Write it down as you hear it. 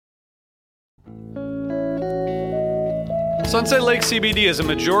Sunset Lake CBD is a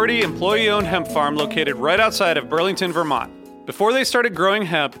majority employee-owned hemp farm located right outside of Burlington, Vermont. Before they started growing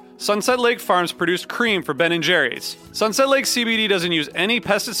hemp, Sunset Lake Farms produced cream for Ben & Jerry's. Sunset Lake CBD doesn't use any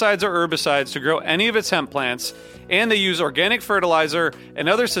pesticides or herbicides to grow any of its hemp plants, and they use organic fertilizer and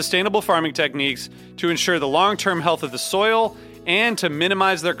other sustainable farming techniques to ensure the long-term health of the soil and to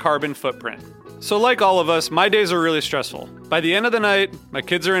minimize their carbon footprint. So like all of us, my days are really stressful. By the end of the night, my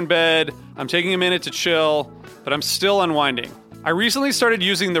kids are in bed, I'm taking a minute to chill, but I'm still unwinding. I recently started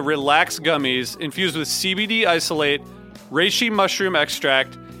using the Relax gummies infused with CBD isolate, reishi mushroom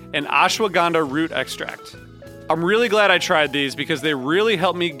extract, and ashwagandha root extract. I'm really glad I tried these because they really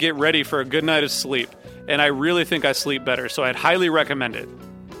helped me get ready for a good night of sleep, and I really think I sleep better, so I'd highly recommend it.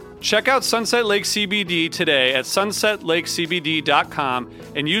 Check out Sunset Lake CBD today at sunsetlakecbd.com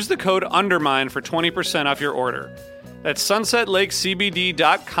and use the code UNDERMINE for 20% off your order. That's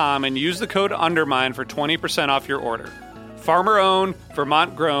sunsetlakecbd.com and use the code UNDERMINE for 20% off your order. Farmer-owned,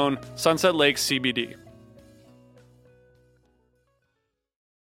 Vermont-grown, Sunset Lake CBD.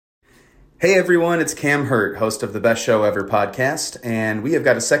 Hey everyone, it's Cam Hurt, host of the Best Show Ever podcast, and we have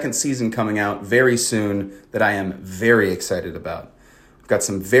got a second season coming out very soon that I am very excited about. We've got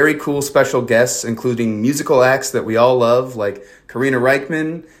some very cool special guests, including musical acts that we all love, like Karina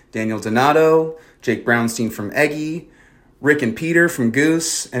Reichman, Daniel Donato, Jake Brownstein from Eggy, Rick and Peter from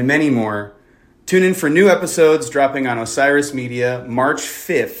Goose, and many more. Tune in for new episodes dropping on Osiris Media March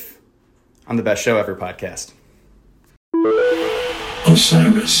 5th on the Best Show Ever podcast.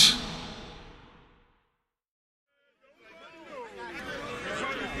 Osiris.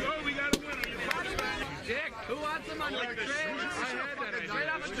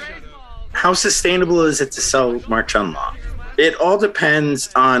 How sustainable is it to sell March Unlock? It all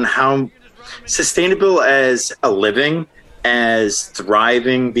depends on how sustainable as a living, as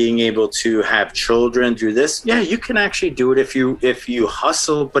thriving, being able to have children, do this. Yeah, you can actually do it if you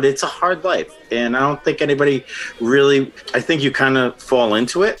hustle, but it's a hard life. And I don't think anybody really, I think you kind of fall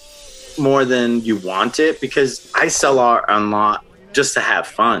into it more than you want it, because I sell Art Unlock just to have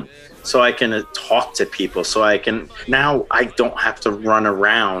fun. So I can talk to people, now I don't have to run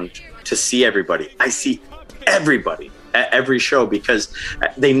around to see everybody. I see everybody at every show because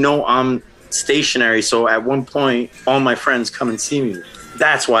they know I'm stationary. So at one point, all my friends come and see me.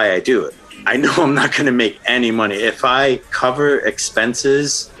 That's why I do it. I know I'm not going to make any money. If I cover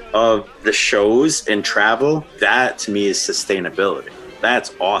expenses of the shows and travel, that to me is sustainability.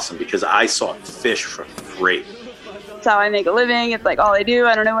 That's awesome because I saw fish for free. That's how I make a living. It's like all I do.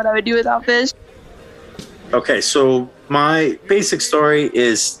 I don't know what I would do without fish. Okay, so my basic story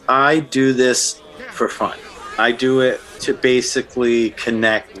is I do this for fun. I do it to basically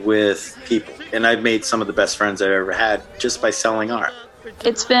connect with people. And I've made some of the best friends I've ever had just by selling art.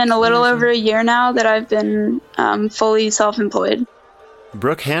 It's been a little over a year now that I've been fully self-employed.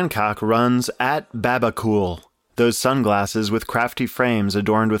 Brooke Hancock runs at Babacool, those sunglasses with crafty frames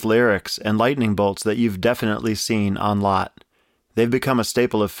adorned with lyrics and lightning bolts that you've definitely seen on lot. They've become a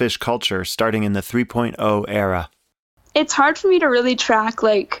staple of fish culture starting in the 3.0 era. It's hard for me to really track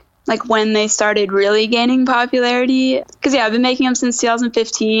like when they started really gaining popularity. Because, yeah, I've been making them since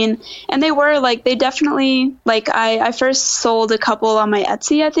 2015. And they definitely, I first sold a couple on my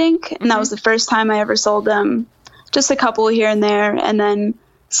Etsy, I think. And that was the first time I ever sold them. Just a couple here and there. And then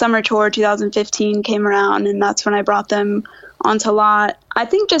Summer Tour 2015 came around, and that's when I brought them onto lot. I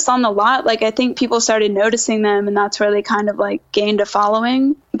think just on the lot, I think people started noticing them, and that's where they kind of gained a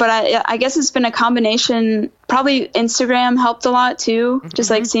following. But I guess it's been a combination. Probably Instagram helped a lot too,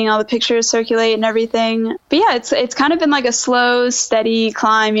 just seeing all the pictures circulate and everything. But yeah, it's kind of been a slow, steady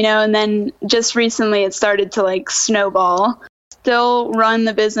climb, and then just recently it started to snowball. Still run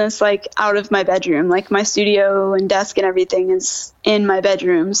the business out of my bedroom. My studio and desk and everything is in my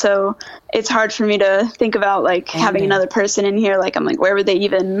bedroom, so it's hard for me to think about having another person in here. I'm where would they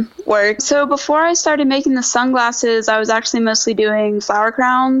even work? So before I started making the sunglasses, I was actually mostly doing flower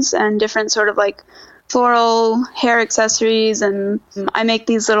crowns and different sort of floral hair accessories, and I make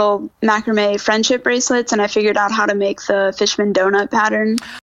these little macrame friendship bracelets, and I figured out how to make the Fishman donut pattern.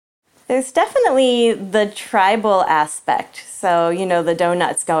 There's definitely the tribal aspect. So, the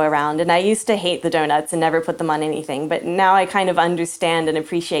donuts go around. And I used to hate the donuts and never put them on anything. But now I kind of understand and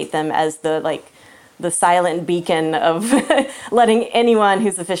appreciate them as the silent beacon of letting anyone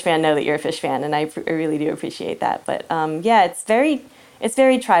who's a fish fan know that you're a fish fan. And I really do appreciate that. But yeah, it's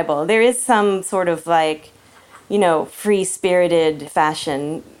very tribal. There is some sort of free-spirited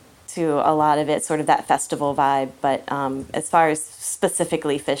fashion to a lot of it, sort of that festival vibe. But as far as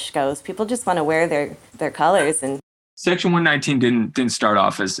specifically fish goes, people just want to wear their colors. And Section 119 didn't start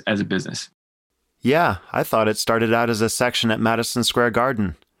off as a business. Yeah, I thought it started out as a section at Madison Square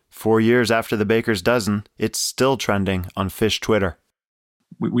Garden. 4 years after the Baker's Dozen, it's still trending on fish Twitter.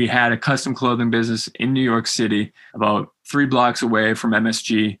 We had a custom clothing business in New York City, about 3 blocks away from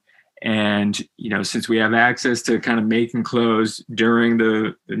MSG. And, since we have access to kind of making clothes during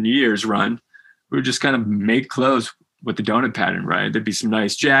the New Year's run, we would just kind of make clothes with the donut pattern, right? There'd be some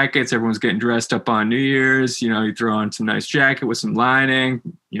nice jackets. Everyone's getting dressed up on New Year's. You throw on some nice jacket with some lining,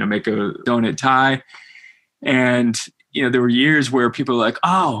 make a donut tie. And, there were years where people were like,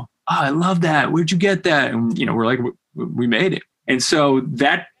 oh, I love that. Where'd you get that? And, we're like, we made it. And so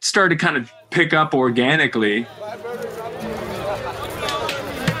that started to kind of pick up organically.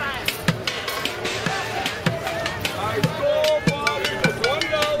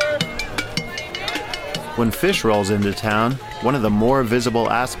 When fish rolls into town, one of the more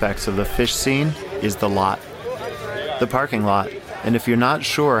visible aspects of the fish scene is the lot. The parking lot. And if you're not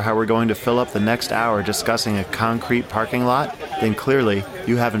sure how we're going to fill up the next hour discussing a concrete parking lot, then clearly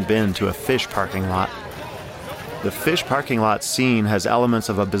you haven't been to a fish parking lot. The fish parking lot scene has elements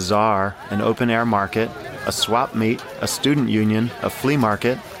of a bazaar, an open-air market, a swap meet, a student union, a flea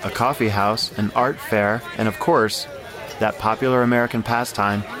market, a coffee house, an art fair, and of course, that popular American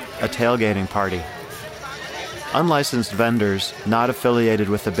pastime, a tailgating party. Unlicensed vendors, not affiliated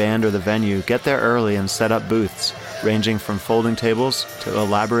with the band or the venue, get there early and set up booths, ranging from folding tables to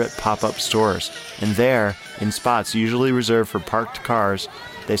elaborate pop-up stores. And there, in spots usually reserved for parked cars,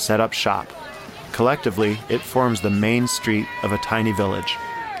 they set up shop. Collectively, it forms the main street of a tiny village.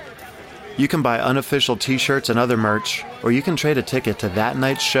 You can buy unofficial t-shirts and other merch, or you can trade a ticket to that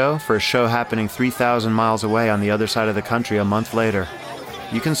night's show for a show happening 3,000 miles away on the other side of the country a month later.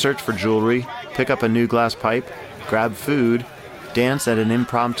 You can search for jewelry, pick up a new glass pipe, grab food, dance at an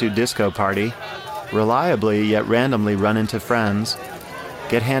impromptu disco party, reliably yet randomly run into friends,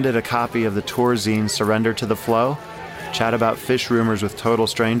 get handed a copy of the tour zine Surrender to the Flow, chat about fish rumors with total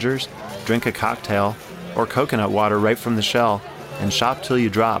strangers, drink a cocktail, or coconut water right from the shell, and shop till you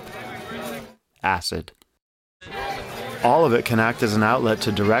drop. Acid. All of it can act as an outlet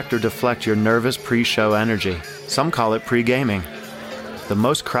to direct or deflect your nervous pre-show energy. Some call it pre-gaming. The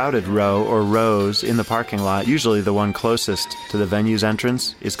most crowded row or rows in the parking lot, usually the one closest to the venue's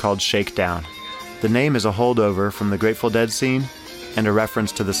entrance, is called Shakedown. The name is a holdover from the Grateful Dead scene and a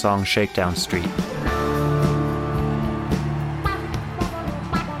reference to the song Shakedown Street.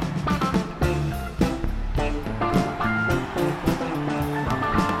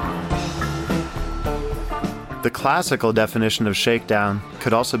 The classical definition of shakedown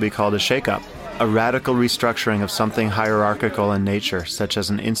could also be called a shake-up, a radical restructuring of something hierarchical in nature, such as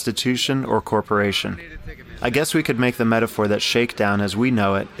an institution or corporation. I guess we could make the metaphor that shakedown as we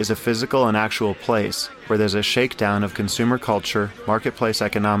know it is a physical and actual place where there's a shakedown of consumer culture, marketplace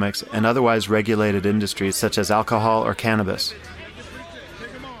economics, and otherwise regulated industries such as alcohol or cannabis.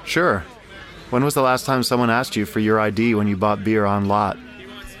 Sure. When was the last time someone asked you for your ID when you bought beer on lot?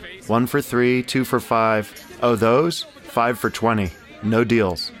 1 for 3, 2 for 5. Oh, those? 5 for 20. No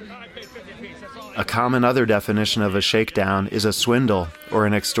deals. A common other definition of a shakedown is a swindle or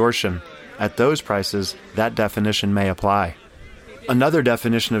an extortion. At those prices, that definition may apply. Another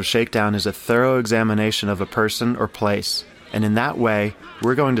definition of shakedown is a thorough examination of a person or place. And in that way,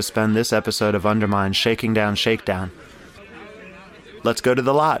 we're going to spend this episode of Undermine shaking down shakedown. Let's go to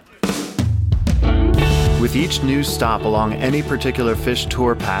the lot. With each new stop along any particular fish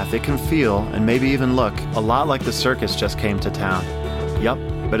tour path, it can feel, and maybe even look, a lot like the circus just came to town. Yup,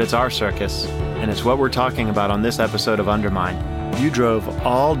 but it's our circus, and it's what we're talking about on this episode of Undermine. You drove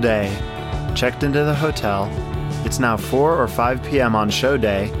all day, checked into the hotel, it's now 4 or 5 p.m. on show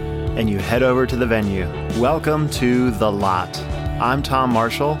day, and you head over to the venue. Welcome to The Lot. I'm Tom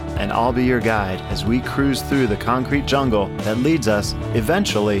Marshall, and I'll be your guide as we cruise through the concrete jungle that leads us,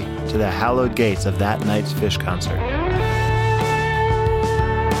 eventually, to the hallowed gates of that night's fish concert.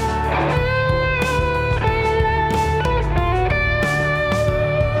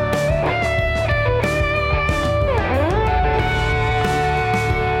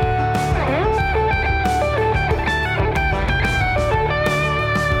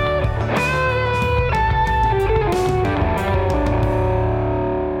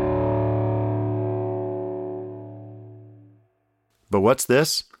 But what's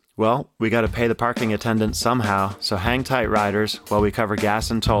this? Well, we gotta pay the parking attendant somehow, so hang tight, riders, while we cover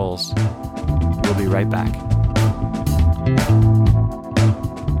gas and tolls. We'll be right back.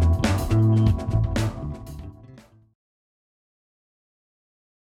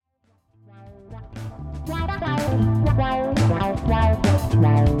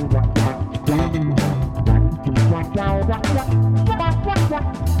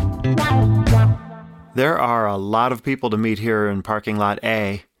 There are a lot of people to meet here in parking lot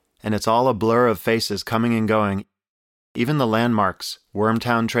A, and it's all a blur of faces coming and going. Even the landmarks,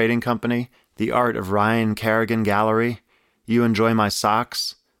 Wormtown Trading Company, the art of Ryan Kerrigan Gallery, You Enjoy My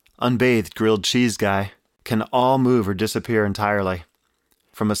Socks, Unbathed Grilled Cheese Guy, can all move or disappear entirely.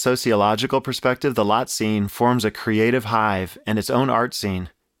 From a sociological perspective, the lot scene forms a creative hive and its own art scene,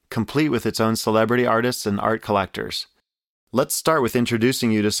 complete with its own celebrity artists and art collectors. Let's start with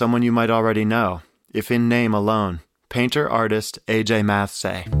introducing you to someone you might already know, if in name alone, painter-artist A.J.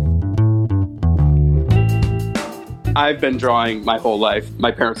 Mathsay. I've been drawing my whole life. My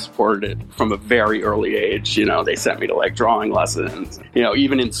parents supported it from a very early age. They sent me to drawing lessons.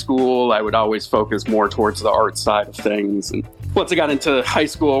 Even in school, I would always focus more towards the art side of things. And once I got into high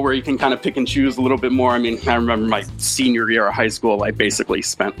school, where you can kind of pick and choose a little bit more, I remember my senior year of high school, I basically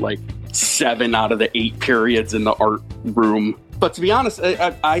spent 7 out of the 8 periods in the art room. But to be honest,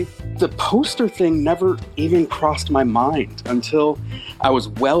 the poster thing never even crossed my mind until I was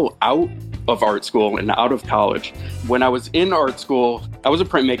well out of art school and out of college. When I was in art school, I was a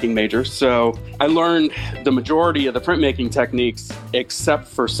printmaking major, so I learned the majority of the printmaking techniques except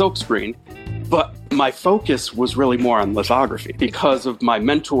for silkscreen. But my focus was really more on lithography because of my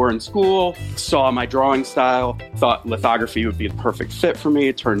mentor in school, saw my drawing style, thought lithography would be the perfect fit for me.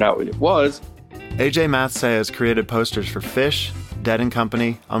 It turned out it was. A.J. Mathsay has created posters for Fish, Dead &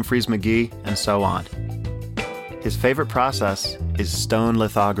 Company, Humphreys McGee, and so on. His favorite process is stone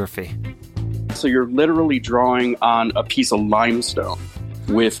lithography. So you're literally drawing on a piece of limestone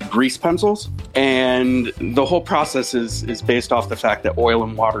with grease pencils, and the whole process is based off the fact that oil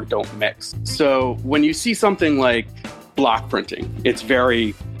and water don't mix. So when you see something like block printing, it's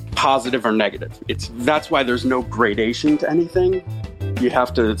very positive or negative. That's why there's no gradation to anything. You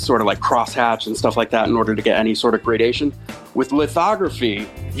have to sort of crosshatch and stuff like that in order to get any sort of gradation. With lithography,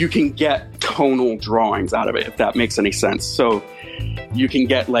 you can get tonal drawings out of it, if that makes any sense. So you can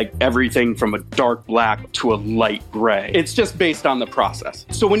get everything from a dark black to a light gray. It's just based on the process.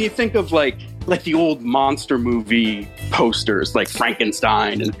 So when you think of the old monster movie posters, like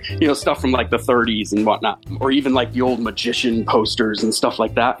Frankenstein and stuff from the 30s and whatnot, or even the old magician posters and stuff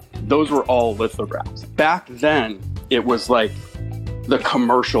like that, those were all lithographs. Back then, it was the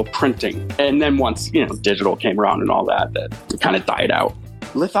commercial printing. And then once, digital came around and all that, it kind of died out.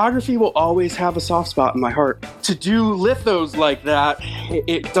 Lithography will always have a soft spot in my heart. To do lithos like that,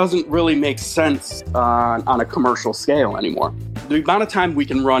 it doesn't really make sense on a commercial scale anymore. The amount of time we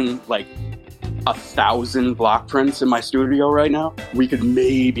can run 1,000 block prints in my studio right now, we could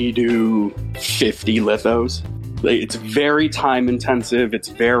maybe do 50 lithos. It's very time intensive. It's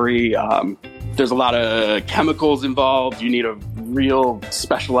very, there's a lot of chemicals involved. You need a real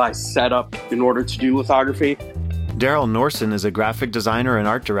specialized setup in order to do lithography. Daryl Norson is a graphic designer and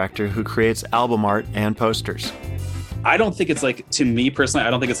art director who creates album art and posters. I don't think it's to me personally, I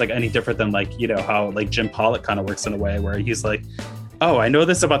don't think it's any different than how Jim Pollock kind of works in a way where he's oh, I know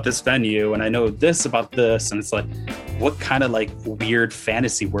this about this venue and I know this about this. And it's what kind of weird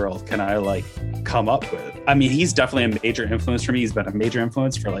fantasy world can I come up with? I mean, he's definitely a major influence for me. He's been a major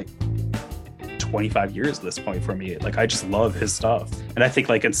influence for 25 years at this point for me. I just love his stuff. And I think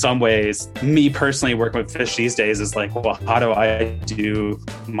in some ways, me personally working with Fish these days is well, how do I do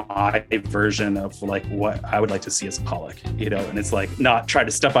my version of what I would like to see as a Pollock, and it's not try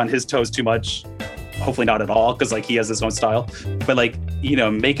to step on his toes too much. Hopefully not at all, because he has his own style, but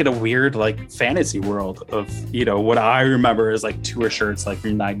make it a weird fantasy world of what I remember is tour shirts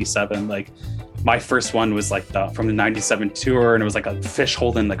from 97. My first one was from the 97 tour, and it was a fish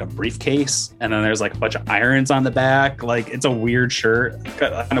holding a briefcase, and then there's a bunch of irons on the back. It's a weird shirt.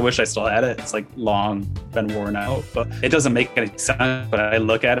 I kind of wish I still had it. It's long been worn out, but it doesn't make any sense. But I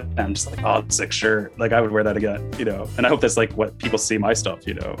look at it and I'm just oh, sick shirt. I would wear that again, and I hope that's what people see my stuff,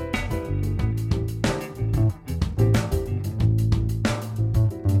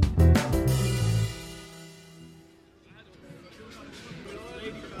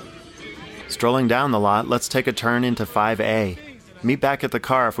 Strolling down the lot, let's take a turn into 5A. Meet back at the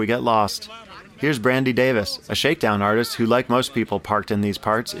car if we get lost. Here's Brandy Davis, a shakedown artist who, like most people parked in these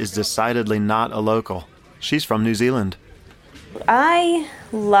parts, is decidedly not a local. She's from New Zealand. I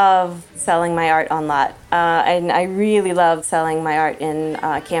love selling my art on lot, and I really love selling my art in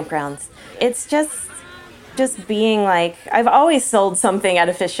campgrounds. It's just being I've always sold something at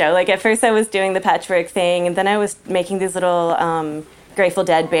a fish show. At first I was doing the patchwork thing, and then I was making these little Grateful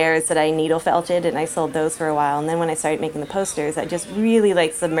Dead bears that I needle felted, and I sold those for a while. And then when I started making the posters, I just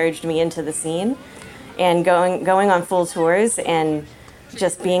really submerged me into the scene, and going on full tours and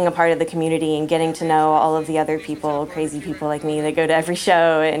just being a part of the community and getting to know all of the other people, crazy people like me that go to every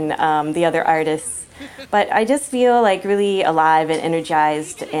show, and the other artists. But I just feel like really alive and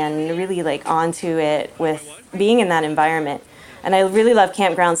energized and really like onto it with being in that environment. And I really love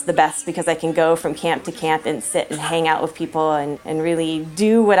campgrounds the best because I can go from camp to camp and sit and hang out with people and really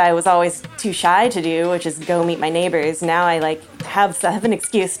do what I was always too shy to do, which is go meet my neighbors. Now I like have an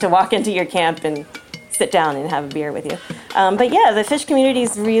excuse to walk into your camp and sit down and have a beer with you. But yeah, the fish community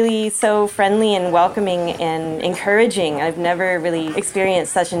is really so friendly and welcoming and encouraging. I've never really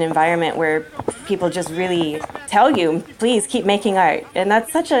experienced such an environment where people just really tell you, please keep making art. And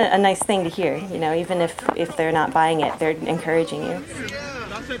that's such a nice thing to hear, you know, even if they're not buying it, they're encouraging you.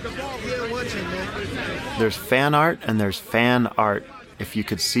 There's fan art and there's fan art. If you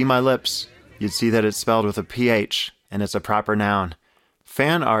could see my lips, you'd see that it's spelled with a PH, and it's a proper noun.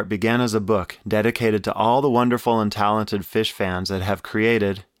 Fan art began as a book dedicated to all the wonderful and talented fish fans that have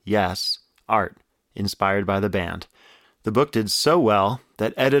created, yes, art, inspired by the band. The book did so well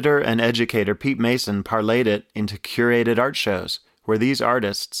that editor and educator Pete Mason parlayed it into curated art shows, where these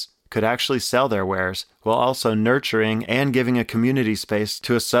artists could actually sell their wares, while also nurturing and giving a community space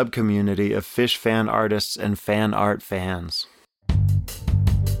to a sub-community of fish fan artists and fan art fans.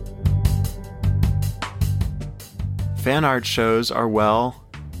 Fan art shows are, well,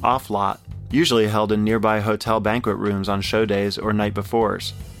 off-lot, usually held in nearby hotel banquet rooms on show days or night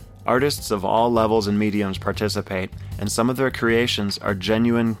befores. Artists of all levels and mediums participate, and some of their creations are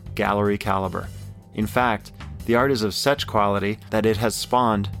genuine gallery caliber. In fact, the art is of such quality that it has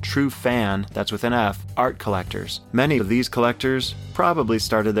spawned true fan, that's with an F, art collectors. Many of these collectors probably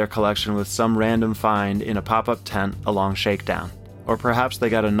started their collection with some random find in a pop-up tent along Shakedown. Or perhaps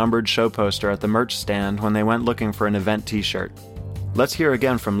they got a numbered show poster at the merch stand when they went looking for an event t-shirt. Let's hear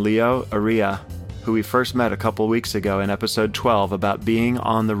again from Leo Aria, who we first met a couple weeks ago in episode 12 about being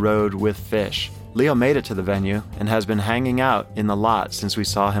on the road with fish. Leo made it to the venue and has been hanging out in the lot since we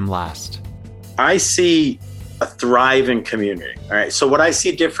saw him last. I see a thriving community. All right. So what I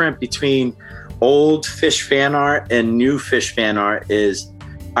see different between old fish fan art and new fish fan art is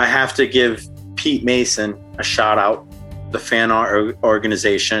I have to give Pete Mason a shout out. The fan art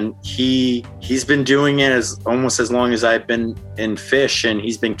organization. He's been doing it almost as long as I've been in fish, and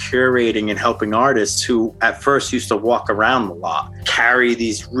he's been curating and helping artists who at first used to walk around a lot, carry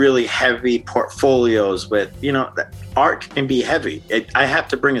these really heavy portfolios with, you know, art can be heavy. I have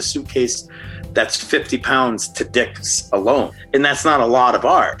to bring a suitcase that's 50 pounds to Dick's alone. And that's not a lot of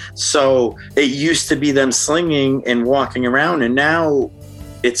art. So it used to be them slinging and walking around, and now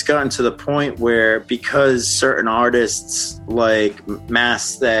it's gotten to the point where, because certain artists like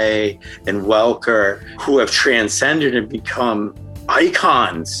Mastay and Welker, who have transcended and become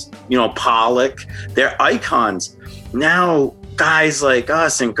icons, you know, Pollock, they're icons. Now guys like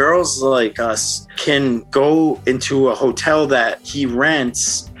us and girls like us can go into a hotel that he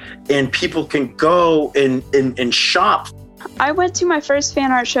rents and people can go and shop. I went to my first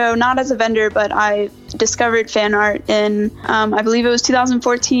fan art show, not as a vendor, but I discovered fan art in, I believe it was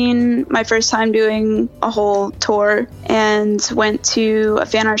 2014, my first time doing a whole tour, and went to a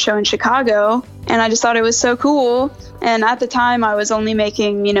fan art show in Chicago. And I just thought it was so cool. And at the time I was only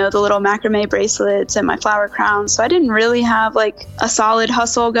making, you know, the little macrame bracelets and my flower crowns. So I didn't really have like a solid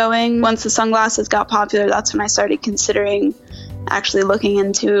hustle going. Once the sunglasses got popular, that's when I started considering actually looking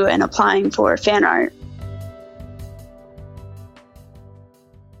into and applying for fan art.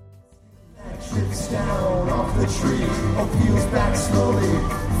 Drips down off the tree, or peels back slowly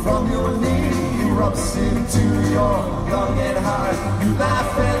from your knee, erupts into your young and high. You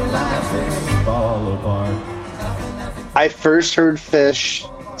laugh and fall apart. I first heard Fish.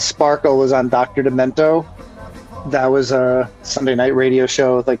 Sparkle was on Dr. Demento. That was a Sunday night radio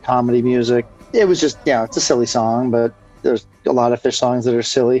show with like comedy music. It was just, yeah, it's a silly song, but there's a lot of Fish songs that are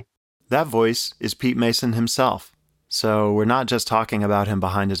silly. That voice is Pete Mason himself, so we're not just talking about him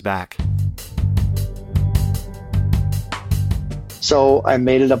behind his back. So I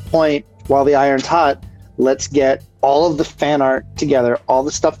made it a point, while the iron's hot, let's get all of the fan art together, all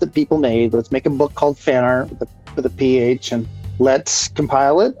the stuff that people made. Let's make a book called Fan Art with a PH, and let's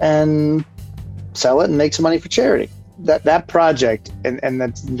compile it and sell it and make some money for charity. That project, and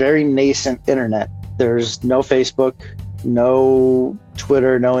that's very nascent internet. There's no Facebook, no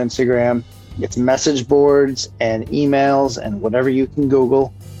Twitter, no Instagram. It's message boards and emails and whatever you can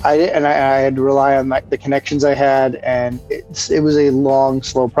Google. I had to rely on the connections I had, and it was a long,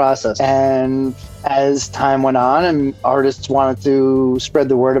 slow process. And as time went on and artists wanted to spread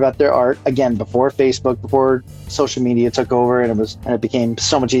the word about their art, again, before Facebook, before social media took over, and it became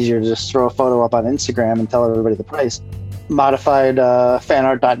so much easier to just throw a photo up on Instagram and tell everybody the price, modified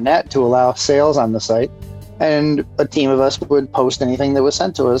fanart.net to allow sales on the site. And a team of us would post anything that was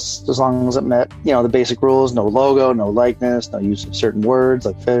sent to us as long as it met, the basic rules: no logo, no likeness, no use of certain words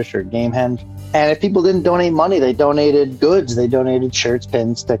like fish or game hen. And if people didn't donate money, they donated goods. They donated shirts,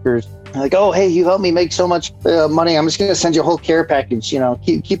 pins, stickers. Like, oh, hey, you helped me make so much money. I'm just going to send you a whole care package.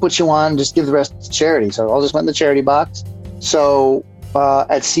 Keep what you want, just give the rest to charity. So all just went in the charity box. So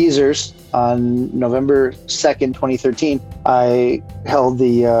at Caesars on November 2nd, 2013, I held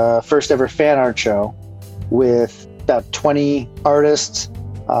the first ever fan art show with about 20 artists.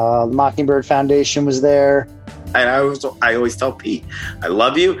 The Mockingbird Foundation was there. And I always tell Pete, I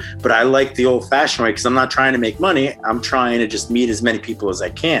love you, but I like the old-fashioned way because I'm not trying to make money. I'm trying to just meet as many people as I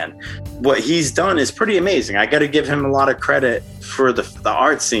can. What he's done is pretty amazing. I got to give him a lot of credit for the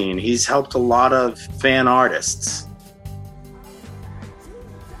art scene. He's helped a lot of fan artists.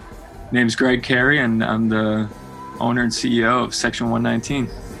 Name's Greg Carey, and I'm the owner and CEO of Section 119.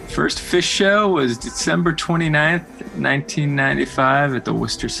 First fish show was December 29th, 1995 at the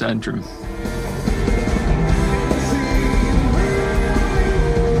Worcester Centrum.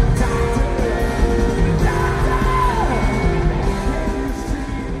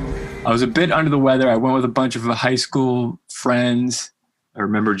 I was a bit under the weather. I went with a bunch of high school friends. I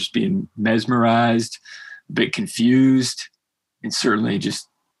remember just being mesmerized, a bit confused, and certainly just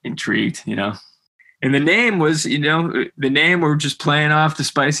intrigued, And the name was, we're just playing off the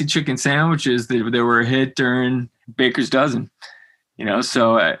spicy chicken sandwiches that were a hit during Baker's Dozen.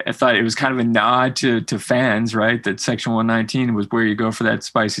 So I thought it was kind of a nod to fans, right? That Section 119 was where you go for that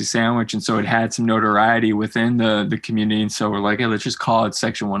spicy sandwich. And so it had some notoriety within the community. And so we're like, hey, let's just call it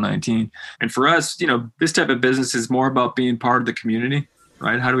Section 119. And for us, this type of business is more about being part of the community,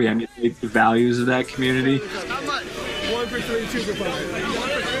 right? How do we emulate the values of that community? How much? 1 for 3, 2 for 5. 1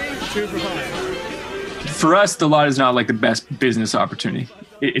 for 3, 2 for 5. For us, the lot is not like the best business opportunity.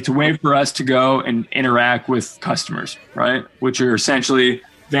 It's a way for us to go and interact with customers, right? Which are essentially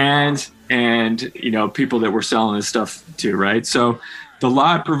fans and, people that we're selling this stuff to, right? So the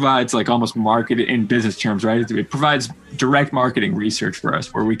lot provides like almost market in business terms, right? It provides direct marketing research for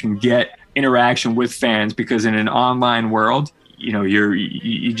us where we can get interaction with fans, because in an online world,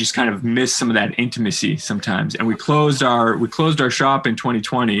 you just kind of miss some of that intimacy sometimes. And we closed our shop in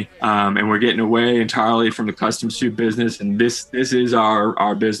 2020, and we're getting away entirely from the custom suit business. And this is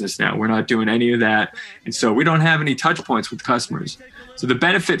our business now. We're not doing any of that, and so we don't have any touch points with customers. So the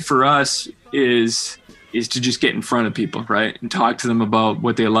benefit for us is to just get in front of people, right? And talk to them about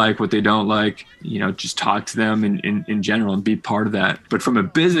what they like, what they don't like, just talk to them in general and be part of that. But from a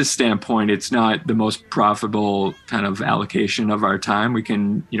business standpoint, it's not the most profitable kind of allocation of our time. We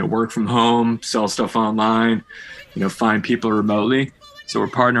can, work from home, sell stuff online, find people remotely. So we're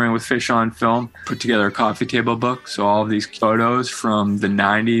partnering with Fish on Film, put together a coffee table book. So all of these photos from the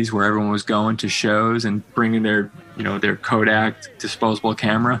 90s where everyone was going to shows and bringing their Kodak disposable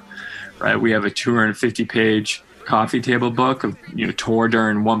camera. Right, we have a 250-page coffee table book of tour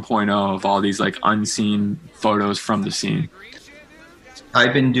during 1.0 of all these like unseen photos from the scene.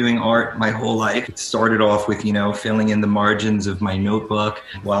 I've been doing art my whole life. It started off with filling in the margins of my notebook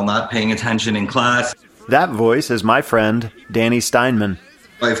while not paying attention in class. That voice is my friend Danny Steinman.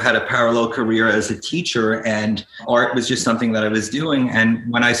 I've had a parallel career as a teacher, and art was just something that I was doing.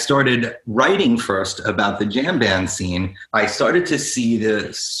 And when I started writing first about the jam band scene, I started to see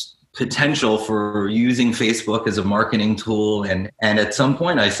this potential for using Facebook as a marketing tool. And at some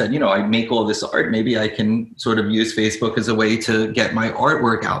point I said, I make all this art, maybe I can sort of use Facebook as a way to get my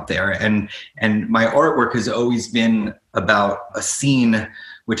artwork out there. And my artwork has always been about a scene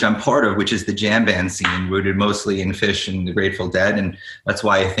which I'm part of, which is the jam band scene, rooted mostly in Fish and the Grateful Dead. And that's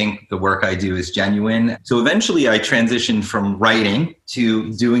why I think the work I do is genuine. So eventually I transitioned from writing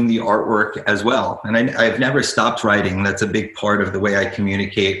to doing the artwork as well. And I've never stopped writing. That's a big part of the way I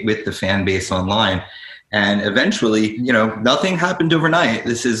communicate with the fan base online. And eventually, nothing happened overnight.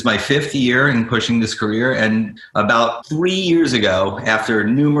 This is my 5th year in pushing this career. And about 3 years ago, after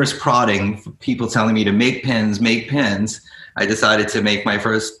numerous prodding, people telling me to make pins, I decided to make my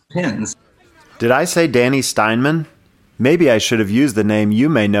first pins. Did I say Danny Steinman? Maybe I should have used the name you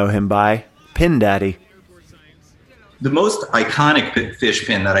may know him by, Pin Daddy. The most iconic fish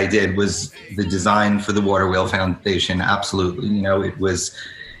pin that I did was the design for the Water Wheel Foundation. Absolutely.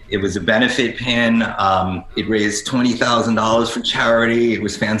 It was a benefit pin. It raised $20,000 for charity. It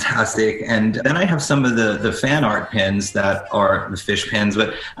was fantastic. And then I have some of the fan art pins that are the fish pins.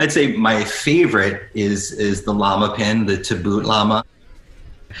 But I'd say my favorite is the llama pin, the To Boot llama.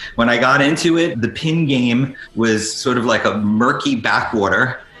 When I got into it, the pin game was sort of like a murky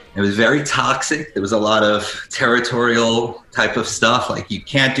backwater. It was very toxic. There was a lot of territorial type of stuff, like you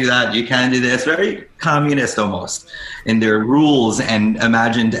can't do that, you can't do this, very communist almost in their rules and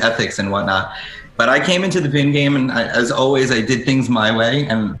imagined ethics and whatnot. But I came into the pin game, and as always, I did things my way.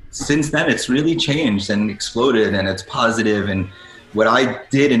 And since then, it's really changed and exploded, and it's positive. And what I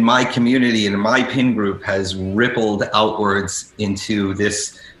did in my community and in my pin group has rippled outwards into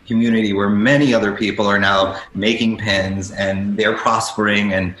this community where many other people are now making pins, and they're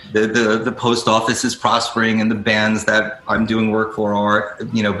prospering, and the post office is prospering, and the bands that I'm doing work for are,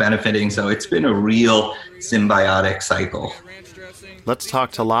 benefiting. So it's been a real symbiotic cycle. Let's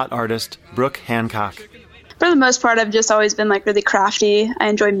talk to lot artist Brooke Hancock. For the most part, I've just always been like really crafty. I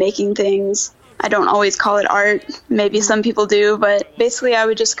enjoy making things. I don't always call it art. Maybe some people do, but basically I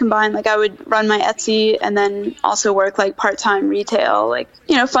would just combine, like I would run my Etsy and then also work like part-time retail, like,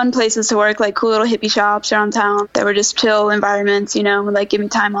 fun places to work, like cool little hippie shops around town that were just chill environments, would like give me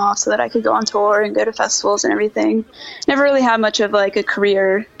time off so that I could go on tour and go to festivals and everything. Never really had much of like a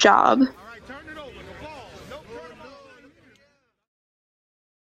career job.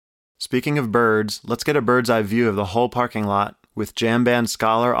 Speaking of birds, let's get a bird's eye view of the whole parking lot with jam band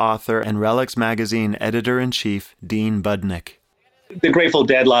scholar, author, and Relics magazine editor-in-chief, Dean Budnick. The Grateful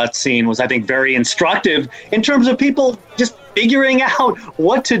Dead lot scene was, I think, very instructive in terms of people just figuring out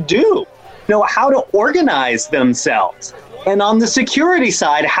what to do, how to organize themselves. And on the security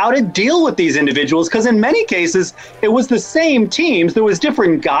side, how to deal with these individuals, because in many cases, it was the same teams. There was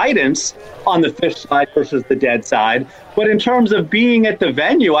different guidance on the Phish side versus the Dead side. But in terms of being at the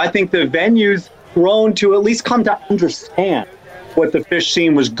venue, I think the venue's grown to at least come to understand what the Phish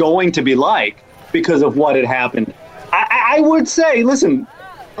scene was going to be like because of what had happened. I would say, listen,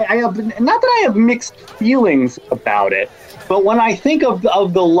 not that I have mixed feelings about it, but when I think of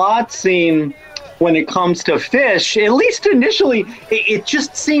the lot scene when it comes to Phish, at least initially, it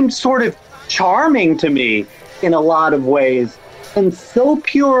just seemed sort of charming to me in a lot of ways, and so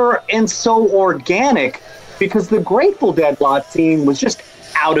pure and so organic, because the Grateful Dead lot scene was just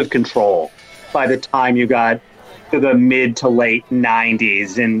out of control by the time you got to the mid to late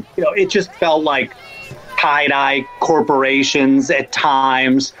 90s. And, it just felt like tie-dye corporations at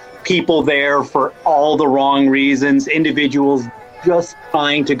times, people there for all the wrong reasons, individuals just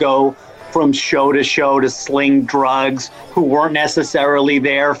trying to go from show to sling drugs who weren't necessarily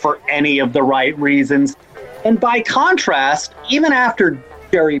there for any of the right reasons. And by contrast, even after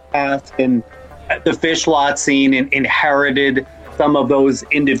Jerry passed and the Phish lot scene inherited some of those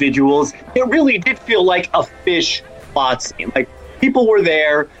individuals, it really did feel like a Phish lot scene. Like people were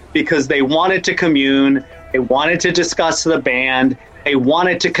there because they wanted to commune, they wanted to discuss the band, they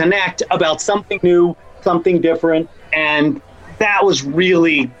wanted to connect about something new, something different, and that was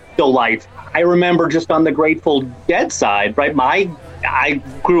really delightful. I remember just on the Grateful Dead side, right? I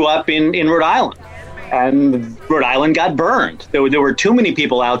grew up in Rhode Island, and Rhode Island got burned. There were too many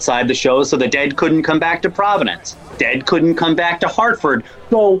people outside the show, so the Dead couldn't come back to Providence. Dead couldn't come back to Hartford.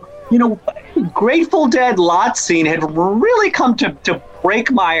 So, Grateful Dead lot scene had really come to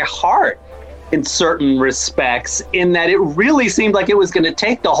break my heart in certain respects, in that it really seemed like it was going to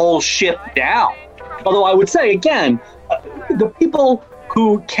take the whole ship down. Although I would say, again, the people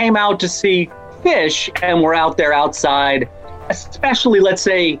who came out to see Phish and were out there outside, especially, let's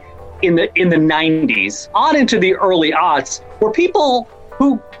say, in the 90s, on into the early aughts, were people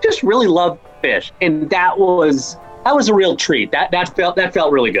who just really loved Phish. And that was a real treat. That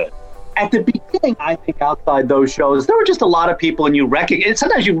felt really good. At the beginning, I think outside those shows, there were just a lot of people, and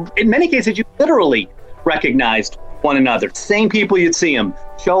sometimes in many cases, you literally recognized one another. Same people, you'd see them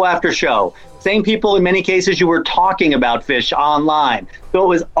show after show. Same people, in many cases, you were talking about Phish online. So it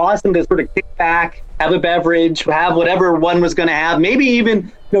was awesome to sort of kick back, have a beverage, have whatever one was going to have, maybe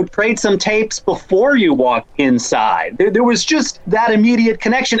even trade some tapes before you walk inside. There was just that immediate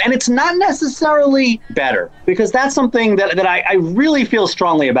connection, and it's not necessarily better, because that's something that I really feel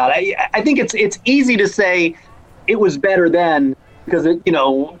strongly about. I think it's easy to say it was better then, because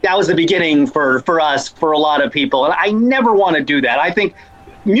that was the beginning for us, for a lot of people, and I never want to do that. I think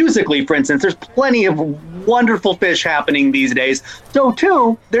musically, for instance, there's plenty of wonderful Phish happening these days. So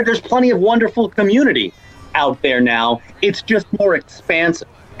too, there's plenty of wonderful community out there now. It's just more expansive.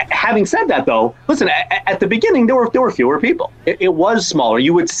 Having said that, though, listen, at the beginning, there were fewer people. It was smaller.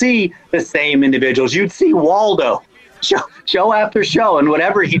 You would see the same individuals. You'd see Waldo show after show, and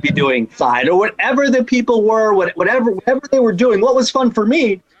whatever he'd be doing side, or whatever the people were, whatever they were doing. What was fun for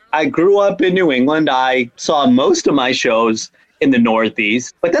me, I grew up in New England. I saw most of my shows in the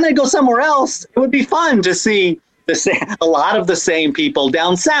Northeast, but then I'd go somewhere else. It would be fun to see a lot of the same people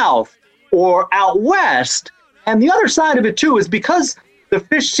down south or out west. And the other side of it too is because the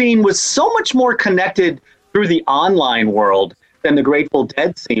fish scene was so much more connected through the online world than the Grateful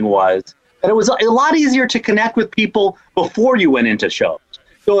Dead scene was, that it was a lot easier to connect with people before you went into shows.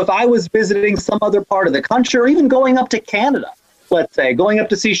 So if I was visiting some other part of the country, or even going up to Canada, let's say, going up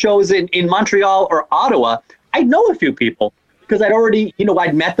to see shows in Montreal or Ottawa, I'd know a few people because I'd already,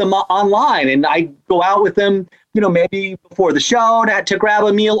 I'd met them online, and I'd go out with them, maybe before the show to grab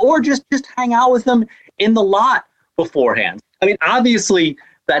a meal, or just hang out with them in the lot beforehand. I mean, obviously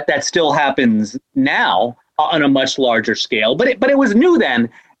that still happens now on a much larger scale, but it was new then,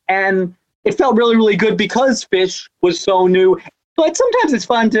 and it felt really, really good because Fish was so new. But sometimes it's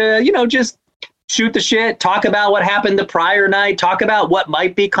fun to, just shoot the shit, talk about what happened the prior night, talk about what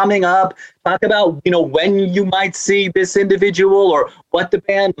might be coming up, talk about, when you might see this individual or what the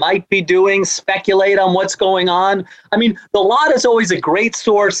band might be doing, speculate on what's going on. I mean, the lot is always a great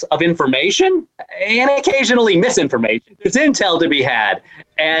source of information and occasionally misinformation. There's intel to be had,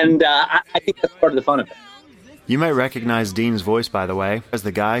 and I think that's part of the fun of it. You might recognize Dean's voice, by the way, as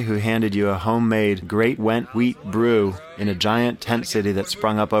the guy who handed you a homemade Great Went Wheat brew in a giant tent city that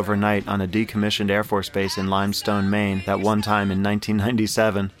sprung up overnight on a decommissioned Air Force base in Limestone, Maine, that one time in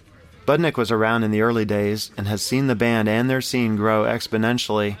 1997. Budnick was around in the early days and has seen the band and their scene grow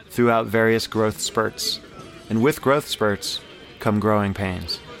exponentially throughout various growth spurts. And with growth spurts come growing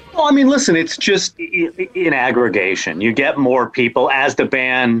pains. Well, I mean, listen, it's just in aggregation. You get more people as the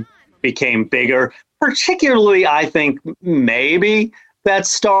band became bigger. Particularly, I think maybe that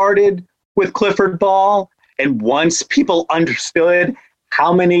started with Clifford Ball. And once people understood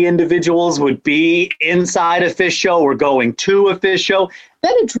how many individuals would be inside a Fish show or going to a Fish show,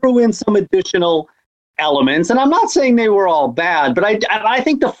 then it drew in some additional elements. And I'm not saying they were all bad, but I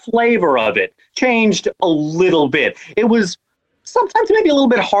think the flavor of it changed a little bit. It was sometimes maybe a little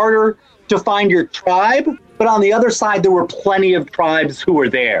bit harder to find your tribe, but on the other side, there were plenty of tribes who were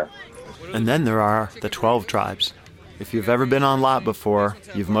there. And then there are the 12 tribes. If you've ever been on lot before,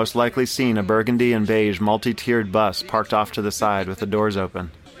 you've most likely seen a burgundy and beige multi-tiered bus parked off to the side with the doors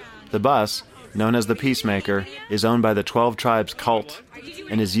open. The bus, known as the Peacemaker, is owned by the 12 Tribes cult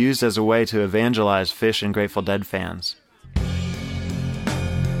and is used as a way to evangelize Fish and Grateful Dead fans.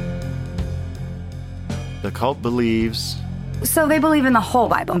 The cult believes... So they believe in the whole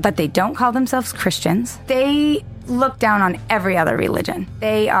Bible, but they don't call themselves Christians. They look down on every other religion.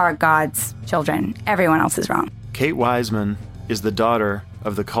 They are God's children. Everyone else is wrong. Kate Wiseman is the daughter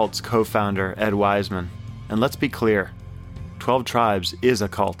of the cult's co-founder, Ed Wiseman. And let's be clear, 12 Tribes is a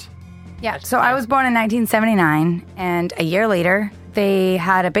cult. Yeah, so I was born in 1979, and a year later, they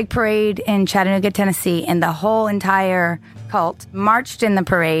had a big parade in Chattanooga, Tennessee, and the whole entire cult marched in the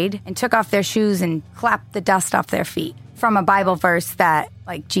parade and took off their shoes and clapped the dust off their feet. From a Bible verse that,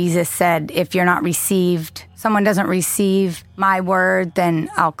 like Jesus said, if you're not received, someone doesn't receive my word, then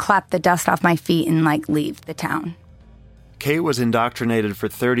I'll clap the dust off my feet and, leave the town. Kate was indoctrinated for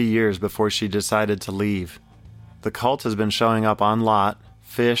 30 years before she decided to leave. The cult has been showing up on lot,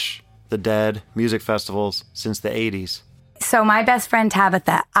 Fish, the Dead, music festivals since the 80s. So my best friend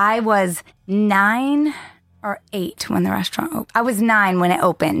Tabitha, I was 9 or 8 when the restaurant opened. I was 9 when it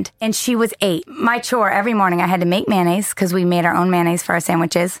opened, and she was 8. My chore every morning, I had to make mayonnaise because we made our own mayonnaise for our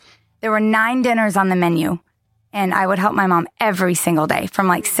sandwiches. There were 9 dinners on the menu, and I would help my mom every single day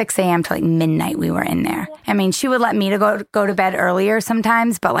from 6 a.m. to midnight. We were in there. I mean, she would let me to go to bed earlier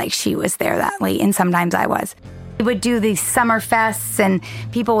sometimes, but she was there that late, and sometimes I was. We would do these summer fests, and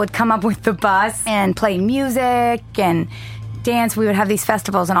people would come up with the bus and play music and dance. We would have these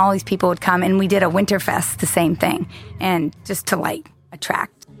festivals, and all these people would come, and we did a winter fest, the same thing, and just to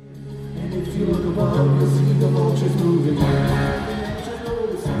attract.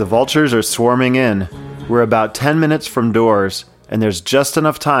 The vultures are swarming in. We're about 10 minutes from doors, and there's just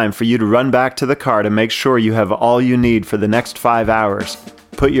enough time for you to run back to the car to make sure you have all you need for the next 5 hours.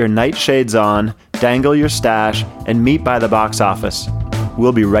 Put your nightshades on, dangle your stash, and meet by the box office.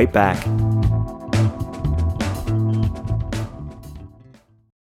 We'll be right back.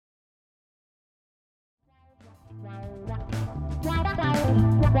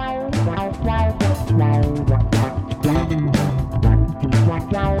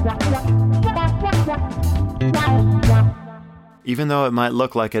 Even though it might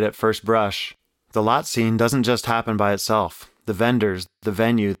look like it at first brush, the lot scene doesn't just happen by itself. The vendors, the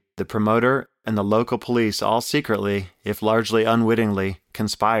venue, the promoter, and the local police all secretly, if largely unwittingly,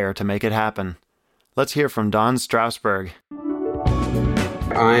 conspire to make it happen. Let's hear from Don Strasberg.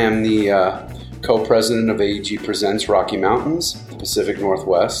 I am the co-president of AEG Presents Rocky Mountains, Pacific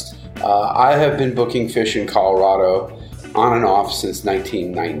Northwest. I have been booking Fish in Colorado on and off since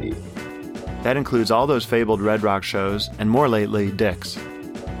 1990. That includes all those fabled Red Rock shows, and more lately, Dick's.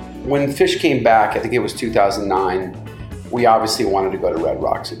 When Phish came back, I think it was 2009, we obviously wanted to go to Red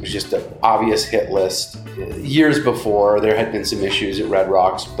Rocks. It was just an obvious hit list. Years before, there had been some issues at Red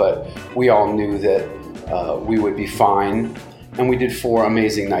Rocks, but we all knew that we would be fine, and we did 4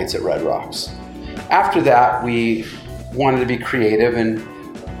 amazing nights at Red Rocks. After that, we wanted to be creative, and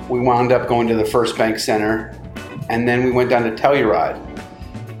we wound up going to the First Bank Center, and then we went down to Telluride.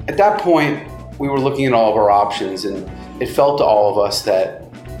 At that point, we were looking at all of our options, and it felt to all of us that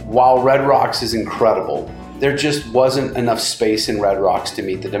while Red Rocks is incredible, there just wasn't enough space in Red Rocks to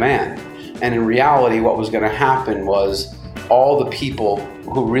meet the demand. And in reality, what was going to happen was all the people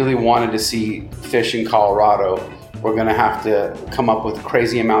who really wanted to see Phish in Colorado were going to have to come up with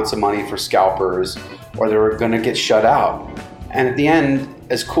crazy amounts of money for scalpers, or they were going to get shut out. And at the end,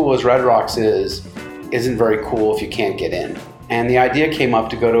 as cool as Red Rocks isn't very cool if you can't get in. And the idea came up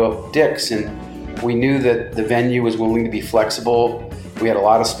to go to Dick's, and we knew that the venue was willing to be flexible. We had a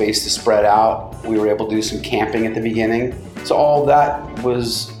lot of space to spread out. We were able to do some camping at the beginning. So all that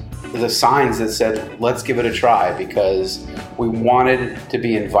was the signs that said, let's give it a try, because we wanted to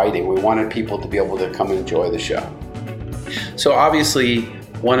be inviting. We wanted people to be able to come and enjoy the show. So obviously,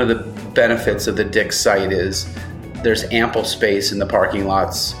 one of the benefits of the Dick's site is there's ample space in the parking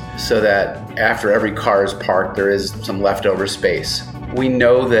lots so that after every car is parked, there is some leftover space. We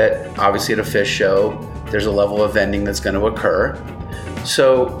know that obviously at a Phish show, there's a level of vending that's going to occur.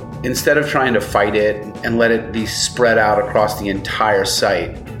 So instead of trying to fight it and let it be spread out across the entire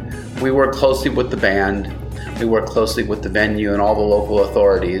site, we work closely with the band, we work closely with the venue and all the local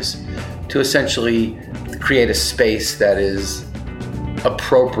authorities to essentially create a space that is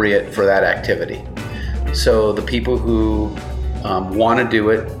appropriate for that activity. So the people who want to do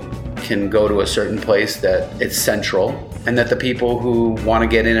it can go to a certain place that it's central, and that the people who want to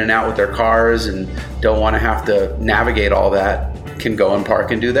get in and out with their cars and don't want to have to navigate all that can go and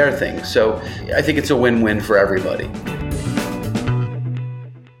park and do their thing. So I think it's a win-win for everybody.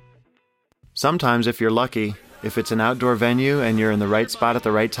 Sometimes, if you're lucky, if it's an outdoor venue and you're in the right spot at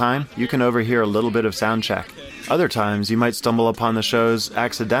the right time, you can overhear a little bit of sound check. Other times, you might stumble upon the show's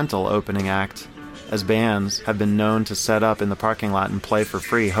accidental opening act, as bands have been known to set up in the parking lot and play for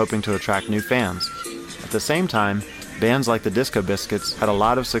free, hoping to attract new fans. At the same time, bands like the Disco Biscuits had a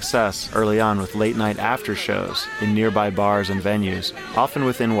lot of success early on with late-night after shows in nearby bars and venues, often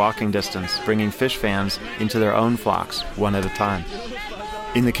within walking distance, bringing Phish fans into their own flocks, one at a time.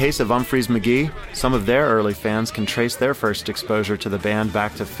 In the case of Umphrey's McGee, some of their early fans can trace their first exposure to the band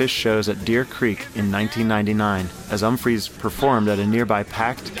back to Phish shows at Deer Creek in 1999, as Umphrey's performed at a nearby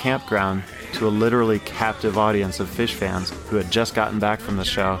packed campground to a literally captive audience of Phish fans who had just gotten back from the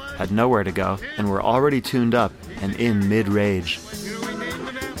show, had nowhere to go, and were already tuned up and in mid-rage.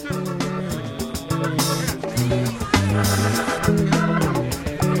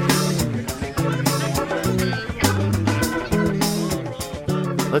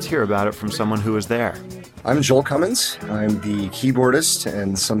 Let's hear about it from someone who was there. I'm Joel Cummins. I'm the keyboardist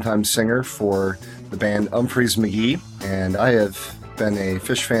and sometimes singer for the band Umphrey's McGee, and I have been a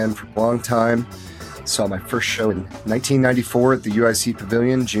Phish fan for a long time. Saw my first show in 1994 at the UIC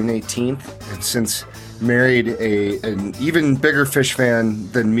Pavilion, June 18th. I've since married an even bigger Phish fan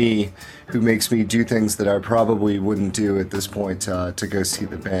than me, who makes me do things that I probably wouldn't do at this point to go see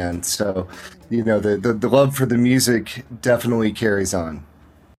the band. So, you know, the love for the music definitely carries on.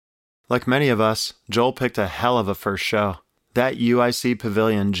 Like many of us, Joel picked a hell of a first show. That UIC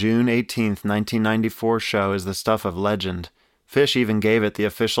Pavilion June 18th, 1994 show is the stuff of legend. Phish even gave it the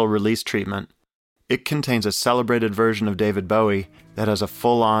official release treatment. It contains a celebrated version of David Bowie that has a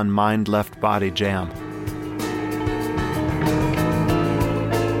full-on mind-left-body jam.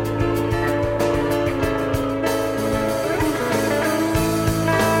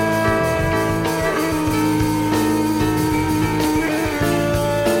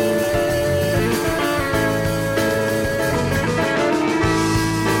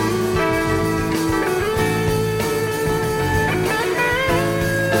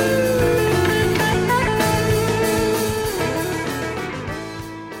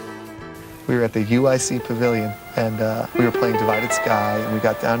 We were at the UIC Pavilion, and we were playing Divided Sky, and we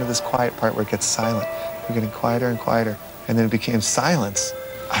got down to this quiet part where it gets silent. We're getting quieter and quieter, and then it became silence.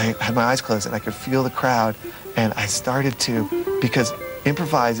 I had my eyes closed, and I could feel the crowd, and I started to, because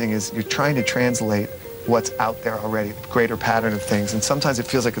improvising is you're trying to translate what's out there already, the greater pattern of things, and sometimes it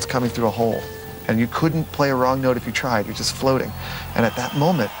feels like it's coming through a hole, and you couldn't play a wrong note if you tried. You're just floating. And at that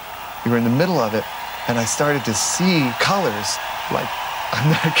moment, you were in the middle of it, and I started to see colors, like, I'm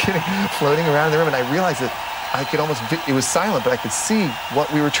not kidding, floating around in the room, and I realized that I could almost, it was silent, but I could see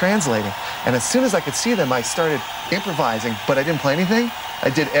what we were translating. And as soon as I could see them, I started improvising, but I didn't play anything. I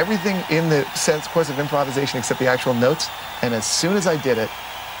did everything in the course of improvisation except the actual notes. And as soon as I did it,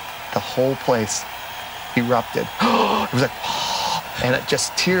 the whole place erupted. It was like, and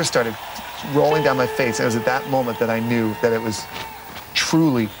tears started rolling down my face. It was at that moment that I knew that it was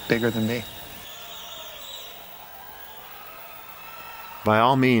truly bigger than me. By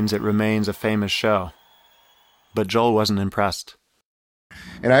all means, it remains a famous show. But Joel wasn't impressed.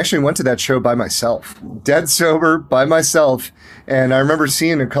 And I actually went to that show by myself, dead sober, by myself. And I remember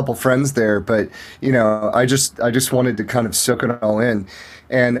seeing a couple friends there, but, you know, I just wanted to kind of soak it all in.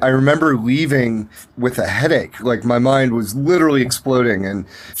 And I remember leaving with a headache. Like, my mind was literally exploding and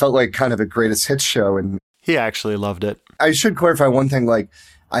felt like kind of a greatest hits show. And he actually loved it. I should clarify one thing. Like,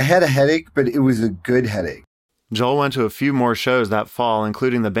 I had a headache, but it was a good headache. Joel went to a few more shows that fall,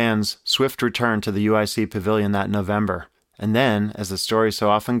 including the band's swift return to the UIC Pavilion that November. And then, as the story so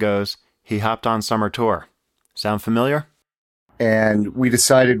often goes, he hopped on summer tour. Sound familiar? And we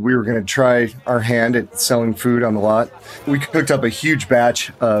decided we were going to try our hand at selling food on the lot. We cooked up a huge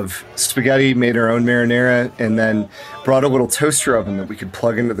batch of spaghetti, made our own marinara, and then brought a little toaster oven that we could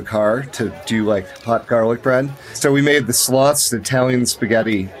plug into the car to do like hot garlic bread. So we made the Sloth's Italian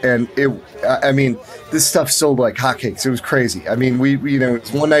spaghetti, and this stuff sold like hotcakes. It was crazy. I mean, it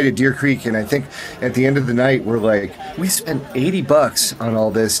was one night at Deer Creek, and I think at the end of the night, we're like, we spent $80 on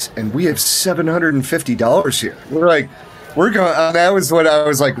all this, and we have $750 here. We're like, that was what I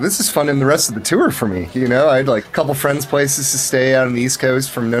was like, this is fun in the rest of the tour for me. You know, I had like a couple friends' places to stay out on the East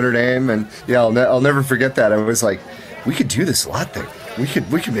Coast from Notre Dame. And yeah, I'll never forget that. I was like, we could do this lot thing. We could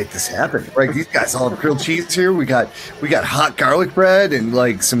make this happen. Like, these guys all have grilled cheese here. We got hot garlic bread and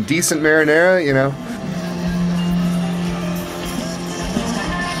like some decent marinara, you know.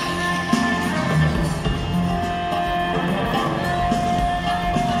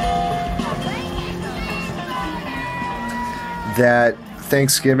 That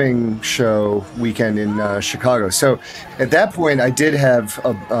Thanksgiving show weekend in Chicago. So at that point, I did have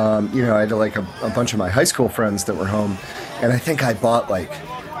I had like a bunch of my high school friends that were home, and I think I bought like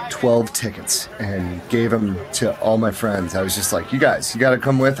 12 tickets and gave them to all my friends. I was just like, you guys, you got to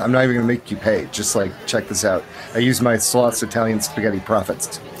come with. I'm not even going to make you pay. Just like, check this out. I used my Sloth's Italian spaghetti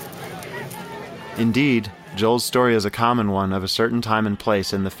profits. Indeed, Joel's story is a common one of a certain time and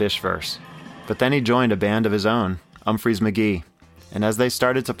place in the Fishverse. But then he joined a band of his own, Humphreys McGee, and as they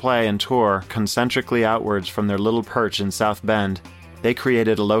started to play and tour concentrically outwards from their little perch in South Bend, they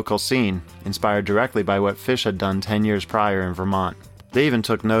created a local scene, inspired directly by what Phish had done 10 years prior in Vermont. They even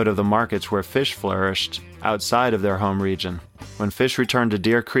took note of the markets where Phish flourished outside of their home region. When Phish returned to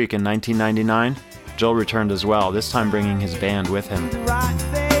Deer Creek in 1999, Joel returned as well, this time bringing his band with him.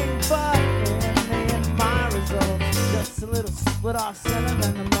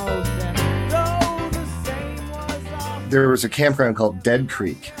 There was a campground called Dead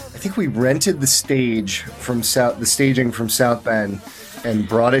Creek. I think we rented the stage from the staging from South Bend and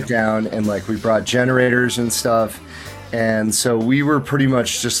brought it down, and like we brought generators and stuff. And so we were pretty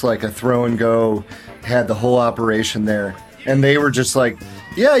much just like a throw and go, had the whole operation there. And they were just like,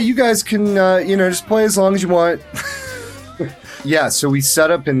 yeah, you guys can, just play as long as you want. Yeah, so we set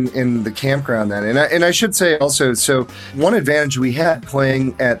up in the campground then. And I should say also, so one advantage we had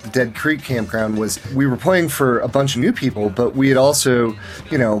playing at the Dead Creek campground was we were playing for a bunch of new people, but we had also,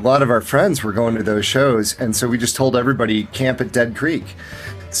 a lot of our friends were going to those shows. And so we just told everybody, camp at Dead Creek.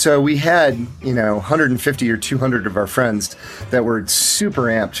 So we had, 150 or 200 of our friends that were super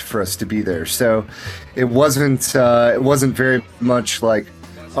amped for us to be there. So it wasn't very much like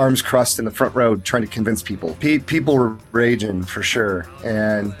arms crossed in the front row trying to convince people. People were raging for sure.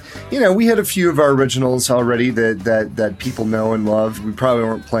 And, we had a few of our originals already that people know and love. We probably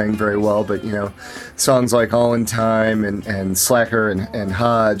weren't playing very well, but, songs like All in Time and Slacker and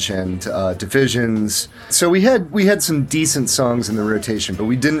Hodge and Divisions. So we had some decent songs in the rotation, but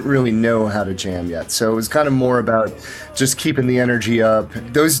we didn't really know how to jam yet. So it was kind of more about just keeping the energy up.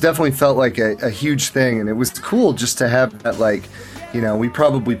 Those definitely felt like a huge thing. And it was cool just to have that, like, we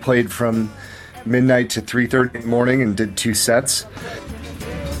probably played from midnight to 3:30 in the morning and did 2 sets.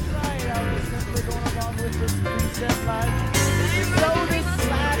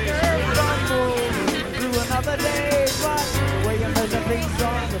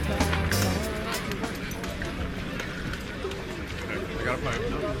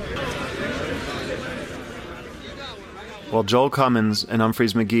 While Joel Cummins and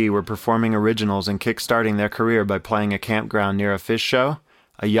Humphreys McGee were performing originals and kickstarting their career by playing a campground near a Phish show,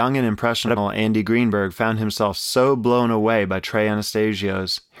 a young and impressionable Andy Greenberg found himself so blown away by Trey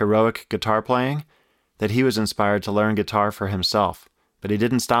Anastasio's heroic guitar playing that he was inspired to learn guitar for himself. But he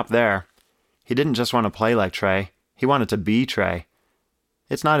didn't stop there. He didn't just want to play like Trey. He wanted to be Trey.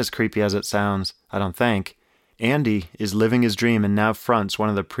 It's not as creepy as it sounds, I don't think. Andy is living his dream and now fronts one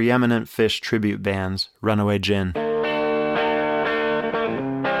of the preeminent Phish tribute bands, Runaway Gin.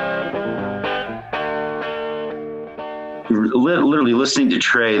 Literally listening to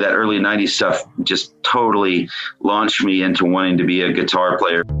Trey, that early 90s stuff, just totally launched me into wanting to be a guitar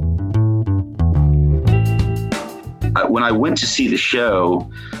player. When I went to see the show,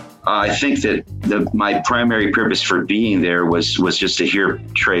 I think that my primary purpose for being there was just to hear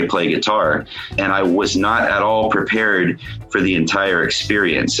Trey play guitar. And I was not at all prepared for the entire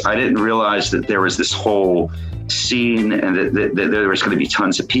experience. I didn't realize that there was this whole scene and that there was going to be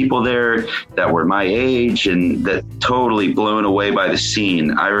tons of people there that were my age, and that totally blown away by the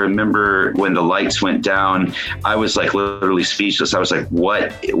scene. I remember when the lights went down, I was like literally speechless. I was like,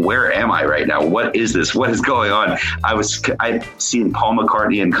 where am I right now? What is this? What is going on? I'd seen Paul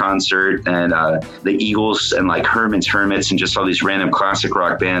McCartney in concert and the Eagles and like Herman's Hermits and just all these random classic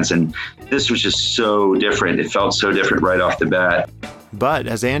rock bands. And this was just so different. It felt so different right off the bat. But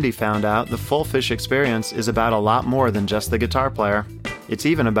as Andy found out, the full Phish experience is about a lot more than just the guitar player. It's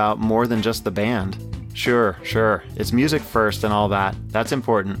even about more than just the band. Sure, it's music first and all that. That's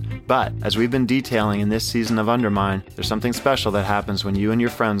important. But as we've been detailing in this season of Undermine, there's something special that happens when you and your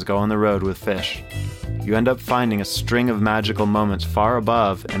friends go on the road with Phish. You end up finding a string of magical moments far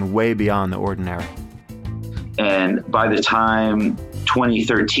above and way beyond the ordinary. And by the time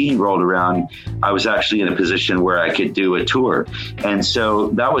 2013 rolled around, I was actually in a position where I could do a tour. And so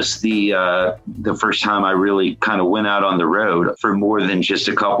that was the first time I really kind of went out on the road for more than just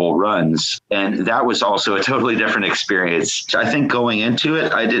a couple runs. And that was also a totally different experience. I think going into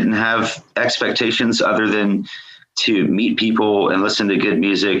it, I didn't have expectations other than to meet people and listen to good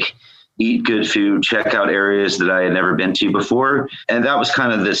music, eat good food, check out areas that I had never been to before. And that was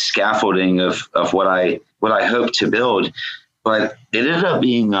kind of the scaffolding of what I hoped to build. But it ended up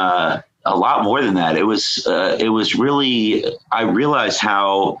being a lot more than that. It was really, I realized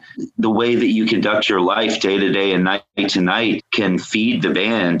how the way that you conduct your life day to day and night to night can feed the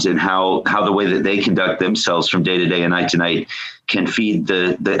band, and how the way that they conduct themselves from day to day and night to night can feed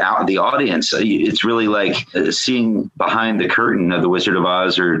the audience. It's really like seeing behind the curtain of The Wizard of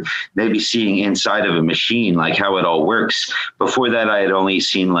Oz, or maybe seeing inside of a machine, like how it all works. Before that, I had only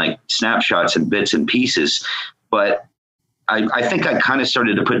seen like snapshots and bits and pieces, but I think I kind of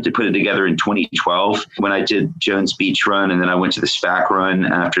started to put it together in 2012 when I did Jones Beach Run, and then I went to the SPAC Run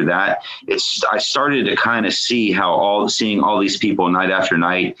after that. I started to kind of see how seeing all these people night after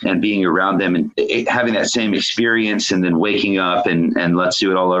night and being around them and having that same experience, and then waking up and let's do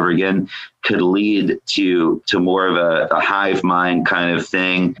it all over again, could lead to more of a hive mind kind of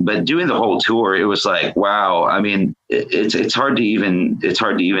thing. But doing the whole tour, it was like, wow. I mean, it's hard to even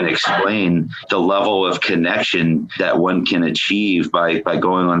explain the level of connection that one can achieve by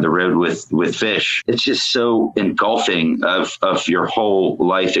going on the road with Phish. It's just so engulfing of your whole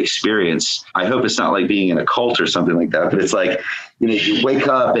life experience. I hope it's not like being in a cult or something like that, but it's like, you wake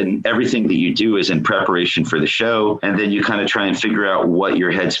up and everything that you do is in preparation for the show. And then you kind of try and figure out what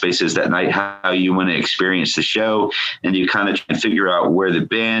your headspace is that night, how you want to experience the show. And you kind of try and figure out where the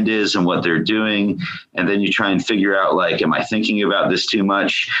band is and what they're doing. And then you try and figure out, like, am I thinking about this too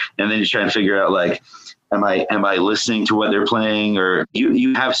much? And then you try and figure out, like, am I listening to what they're playing? Or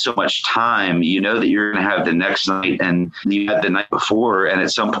you have so much time, you know that you're going to have the next night and you had the night before. And at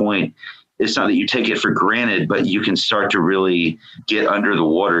some point, it's not that you take it for granted, but you can start to really get under the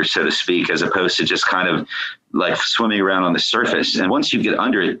water, so to speak, as opposed to just kind of like swimming around on the surface. And once you get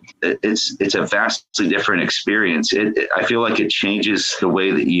under it, it's a vastly different experience. I feel like it changes the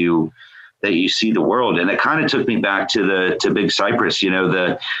way that you see the world. And it kind of took me back to Big Cypress,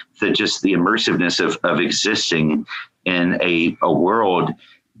 the just the immersiveness of existing in a world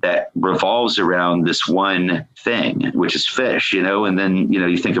that revolves around this one thing, which is Phish, and then,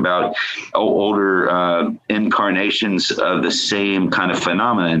 you think about older incarnations of the same kind of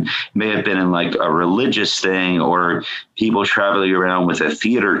phenomenon. It may have been in like a religious thing, or people traveling around with a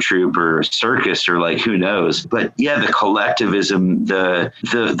theater troupe or a circus, or like, who knows? But yeah, the collectivism, the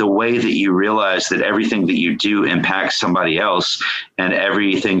way that you realize that everything that you do impacts somebody else, and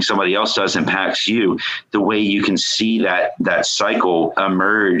everything somebody else does impacts you, the way you can see that cycle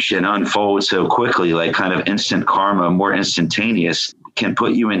emerge and unfold so quickly, like kind of instant karma, more instantaneous, can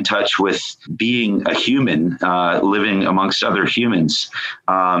put you in touch with being a human, living amongst other humans.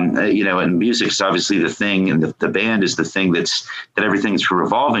 And music is obviously the thing, and the band is the thing that everything's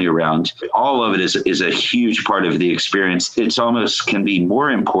revolving around. All of it is a huge part of the experience. It's almost can be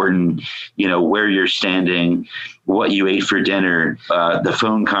more important, where you're standing, what you ate for dinner, the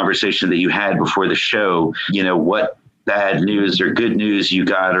phone conversation that you had before the show, what bad news or good news you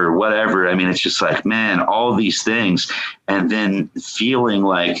got or whatever. I mean, it's just like, man, all these things. And then feeling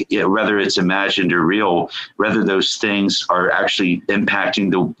like, whether it's imagined or real, whether those things are actually impacting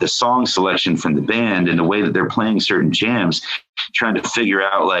the song selection from the band and the way that they're playing certain jams, trying to figure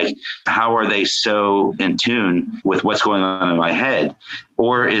out, like, how are they so in tune with what's going on in my head?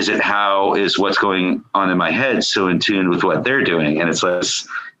 Or is what's going on in my head so in tune with what they're doing? And it's like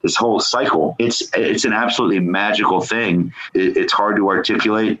this whole cycle. It's an absolutely magical thing. It's hard to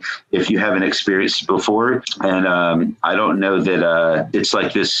articulate if you haven't experienced it before. And I don't know that it's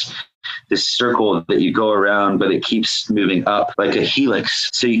like this circle that you go around, but it keeps moving up like a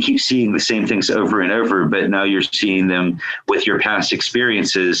helix. So you keep seeing the same things over and over, but now you're seeing them with your past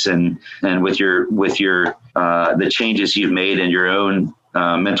experiences and with your the changes you've made in your own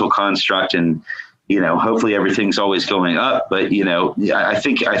mental construct. And hopefully everything's always going up, but I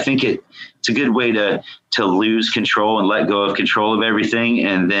think it's a good way to lose control and let go of control of everything,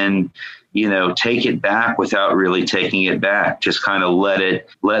 and then take it back without really taking it back. Just kind of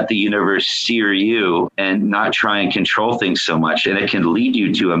let the universe steer you and not try and control things so much. And it can lead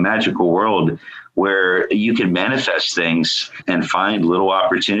you to a magical world where you can manifest things and find little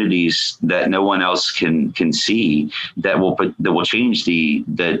opportunities that no one else can see that will change the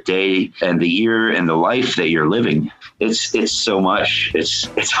day and the year and the life that you're living. It's so much.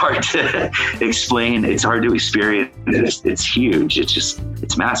 It's hard to explain. It's hard to experience. It's huge.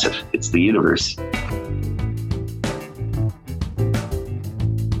 It's massive. It's the universe.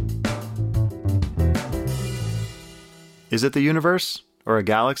 Is it the universe, or a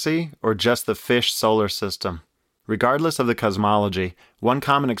galaxy, or just the fish solar system? Regardless of the cosmology, one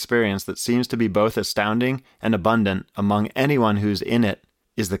common experience that seems to be both astounding and abundant among anyone who's in it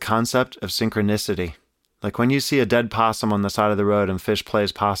is the concept of synchronicity. Like when you see a dead possum on the side of the road and Fish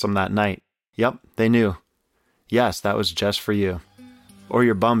plays possum that night. Yep, they knew. Yes, that was just for you. Or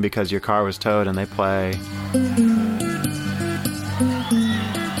you're bummed because your car was towed and they play...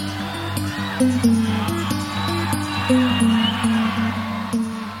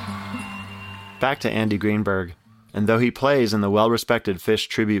 Back to Andy Greenberg, and though he plays in the well-respected Fish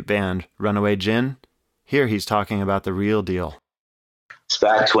tribute band Runaway Gin, here he's talking about the real deal. It's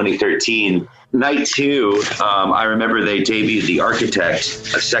back 2013. Night 2, I remember they debuted The Architect,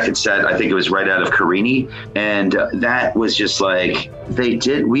 a second set, I think it was right out of Carini, and that was just like,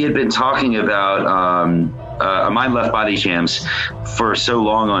 we had been talking about Mind Left Body Jams for so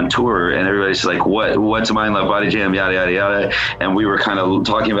long on tour, and everybody's like, what's a Mind Left Body Jam, yada yada yada, and we were kind of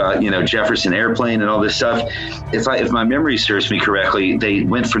talking about Jefferson Airplane and all this stuff. If my memory serves me correctly, they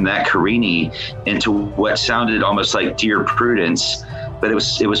went from that Carini into what sounded almost like Dear Prudence, but it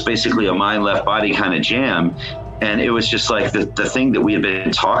was basically a Mind Left Body kind of jam. And it was just like the thing that we had been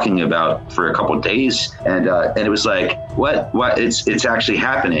talking about for a couple of days. And it was like, what, it's actually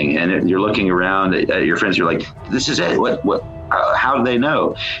happening. And you're looking around at your friends, you're like, this is it. What, how do they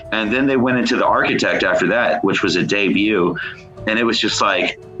know? And then they went into The Architect after that, which was a debut. And it was just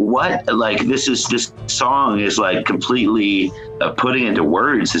like, what? Like, this song is like completely putting into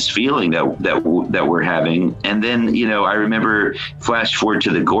words this feeling that we're having. And then, I remember flash forward to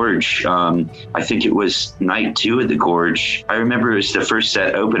the Gorge. I think it was night 2 at the Gorge. I remember it was the first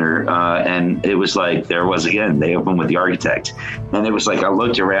set opener. And it was like, there was again, they opened with The Architect. And it was like, I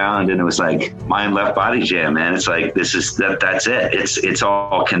looked around and it was like, Mind Left Body Jam, man. It's like, that's it. It's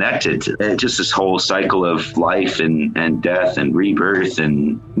all connected. It's just this whole cycle of life and death and rebirth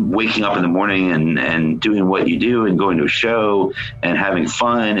and waking up in the morning and doing what you do and going to a show and having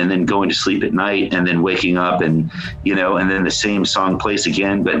fun and then going to sleep at night and then waking up and then the same song plays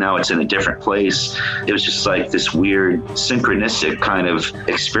again, but now it's in a different place. It was just like this weird synchronistic kind of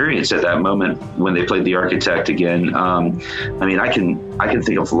experience at that moment when they played The Architect again. I mean, I can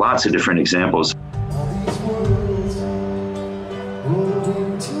think of lots of different examples.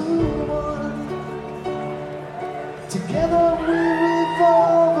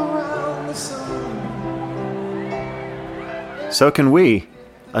 So can we.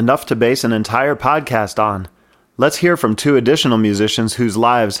 Enough to base an entire podcast on. Let's hear from 2 additional musicians whose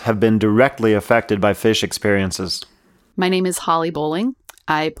lives have been directly affected by Fish experiences. My name is Holly Bowling.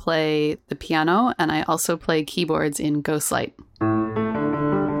 I play the piano and I also play keyboards in Ghostlight.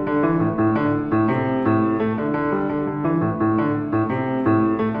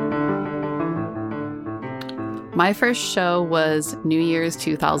 My first show was New Year's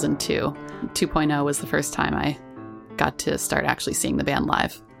 2002. 2.0 was the first time I got to start actually seeing the band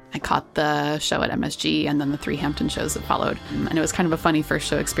live. I caught the show at MSG and then the 3 Hampton shows that followed. And it was kind of a funny first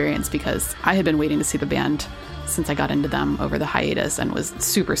show experience because I had been waiting to see the band since I got into them over the hiatus and was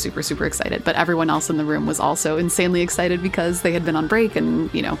super, super, super excited. But everyone else in the room was also insanely excited because they had been on break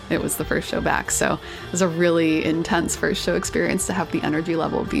and, you know, it was the first show back. So it was a really intense first show experience to have the energy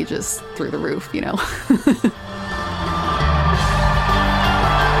level be just through the roof, you know.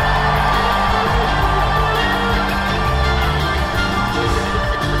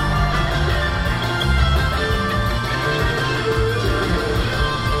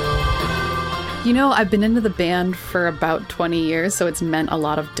 You know, I've been into the band for about 20 years, so it's meant a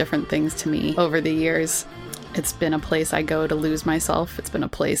lot of different things to me over the years. It's been a place I go to lose myself. It's been a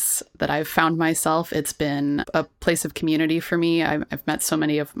place that I've found myself. It's been a place of community for me. I've met so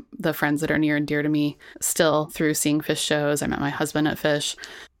many of the friends that are near and dear to me still through seeing Phish shows. I met my husband at Phish.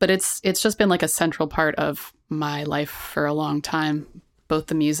 But it's just been like a central part of my life for a long time, both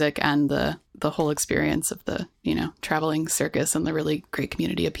the music and the whole experience of the, you know, traveling circus and the really great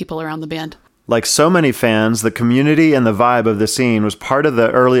community of people around the band. Like so many fans, the community and the vibe of the scene was part of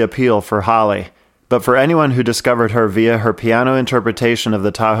the early appeal for Holly. But for anyone who discovered her via her piano interpretation of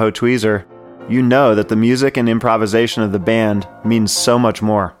the Tahoe Tweezer, you know that the music and improvisation of the band means so much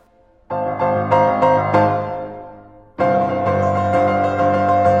more.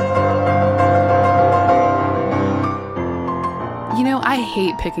 You know, I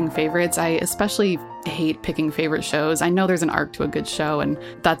hate picking favorites. I especially hate picking favorite shows. I know there's an arc to a good show, and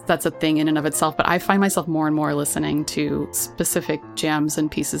that's a thing in and of itself, but I find myself more and more listening to specific jams and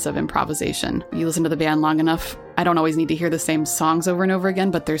pieces of improvisation. You listen to the band long enough, I don't always need to hear the same songs over and over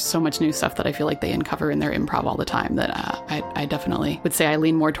again, but there's so much new stuff that I feel like they uncover in their improv all the time that I definitely would say I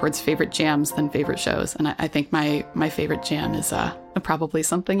lean more towards favorite jams than favorite shows. And I think my favorite jam is probably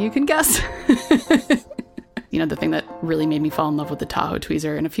something you can guess. You know, the thing that really made me fall in love with the Tahoe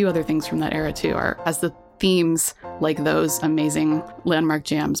Tweezer and a few other things from that era too are as the themes like those amazing landmark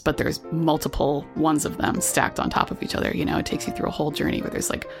jams, but there's multiple ones of them stacked on top of each other. You know, it takes you through a whole journey where there's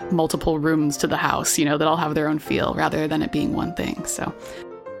like multiple rooms to the house, you know, that all have their own feel rather than it being one thing. So,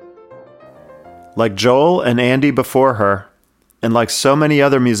 like Joel and Andy before her, and like so many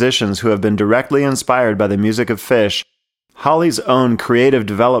other musicians who have been directly inspired by the music of Phish, Holly's own creative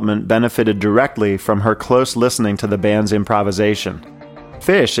development benefited directly from her close listening to the band's improvisation.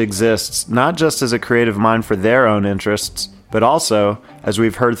 Phish exists not just as a creative mind for their own interests, but also, as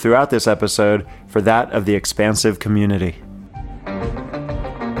we've heard throughout this episode, for that of the expansive community.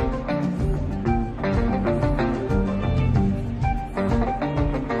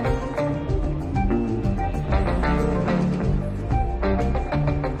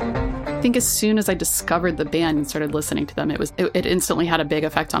 I think as soon as I discovered the band and started listening to them, it instantly had a big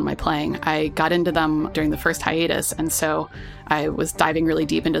effect on my playing. I got into them during the first hiatus, and so I was diving really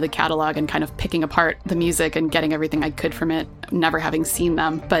deep into the catalog and kind of picking apart the music and getting everything I could from it, never having seen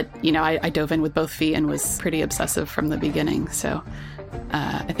them. But, you know, I dove in with both feet and was pretty obsessive from the beginning. So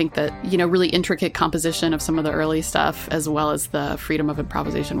I think that, you know, really intricate composition of some of the early stuff, as well as the freedom of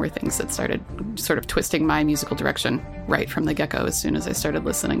improvisation, were things that started sort of twisting my musical direction right from the get-go as soon as I started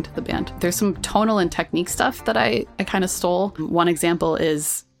listening to the band. There's some tonal and technique stuff that I kind of stole. One example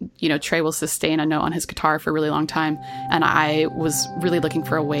is, you know, Trey will sustain a note on his guitar for a really long time, and I was really looking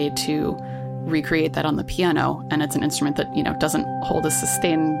for a way to recreate that on the piano, and it's an instrument that, you know, doesn't hold a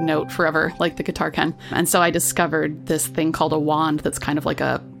sustained note forever like the guitar can. And so I discovered this thing called a wand that's kind of like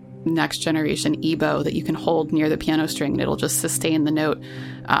a next generation ebow that you can hold near the piano string, and it'll just sustain the note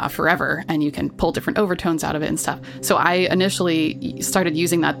forever, and you can pull different overtones out of it and stuff. So I initially started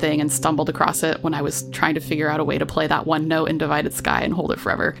using that thing and stumbled across it when I was trying to figure out a way to play that one note in Divided Sky and hold it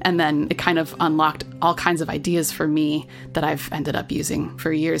forever. And then it kind of unlocked all kinds of ideas for me that I've ended up using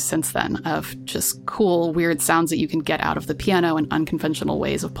for years since then, of just cool, weird sounds that you can get out of the piano and unconventional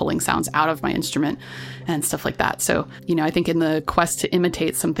ways of pulling sounds out of my instrument and stuff like that. So, you know, I think in the quest to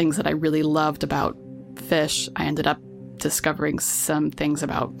imitate some things that I really loved about Phish, I ended up discovering some things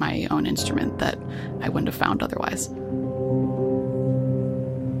about my own instrument that I wouldn't have found otherwise.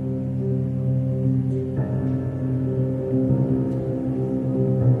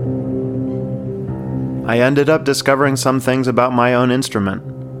 I ended up discovering some things about my own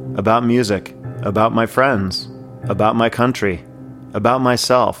instrument, about music, about my friends, about my country, about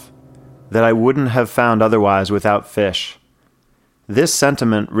myself, that I wouldn't have found otherwise without Phish. This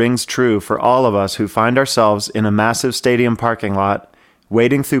sentiment rings true for all of us who find ourselves in a massive stadium parking lot,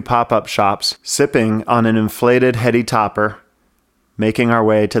 wading through pop-up shops, sipping on an inflated heady topper, making our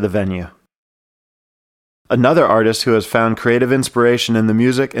way to the venue. Another artist who has found creative inspiration in the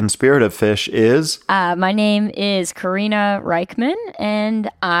music and spirit of fish is... My name is Karina Reichman, and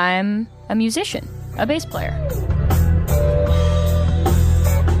I'm a musician, a bass player.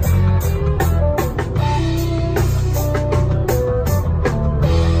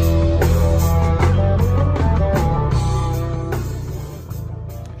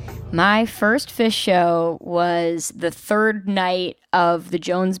 My first fish show was the third night of the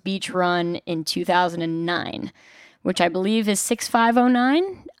Jones Beach run in 2009, which I believe is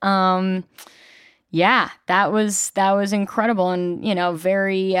 6509. Yeah, that was incredible, and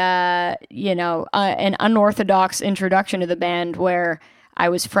very an unorthodox introduction to the band where I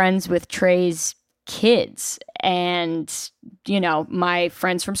was friends with Trey's kids, and my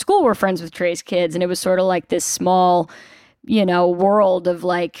friends from school were friends with Trey's kids, and it was sort of like this small world of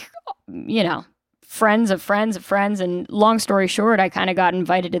friends of friends of friends. And long story short, I kind of got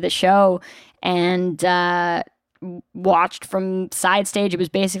invited to the show and watched from side stage. It was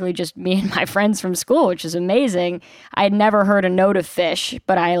basically just me and my friends from school, which is amazing. I had never heard a note of Fish,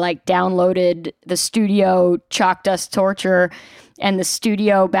 but I downloaded the studio Chalk Dust Torture and the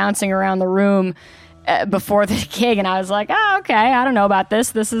studio Bouncing Around the Room before the gig, and I was like, oh, okay, I don't know about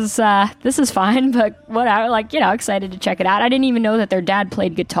this. This is fine, but whatever. Excited to check it out. I didn't even know that their dad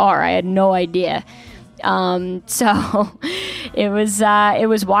played guitar. I had no idea. So it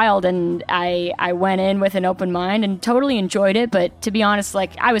was wild, and I went in with an open mind and totally enjoyed it. But to be honest,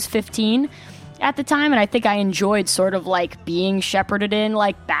 I was 15 at the time, and I think I enjoyed sort of being shepherded in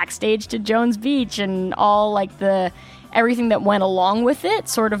backstage to Jones Beach and all everything that went along with it,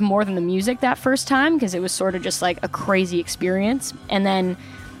 sort of more than the music that first time, because it was sort of just a crazy experience. And then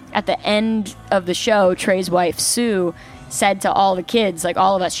at the end of the show, Trey's wife, Sue, said to all the kids,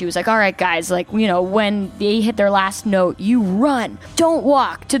 all of us, she was like, all right, guys, when they hit their last note, you run, don't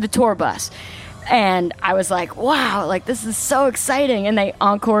walk to the tour bus. And I was like, wow, this is so exciting. And they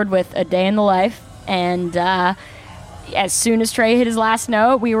encored with A Day in the Life. And as soon as Trey hit his last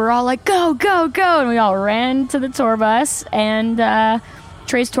note, we were all like, go, go, go. And we all ran to the tour bus. And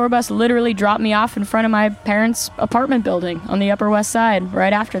Trey's tour bus literally dropped me off in front of my parents' apartment building on the Upper West Side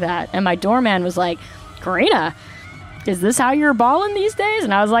right after that. And my doorman was like, Karina, is this how you're balling these days?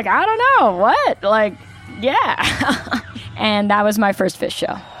 And I was like, I don't know. What? Yeah. And that was my first Fish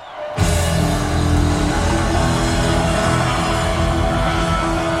show.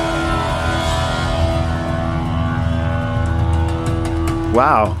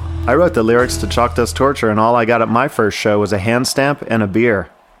 Wow, I wrote the lyrics to Chalk Dust Torture, and all I got at my first show was a hand stamp and a beer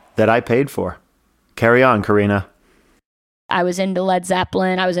that I paid for. Carry on, Karina. I was into Led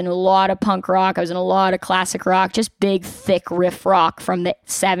Zeppelin. I was into a lot of punk rock. I was in a lot of classic rock, just big, thick riff rock from the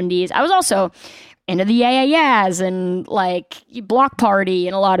 70s. I was also into the Yeah Yeah Yeahs and Block Party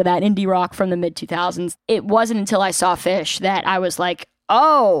and a lot of that indie rock from the mid-2000s. It wasn't until I saw Fish that I was like,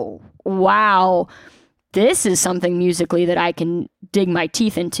 oh, wow, this is something musically that I can dig my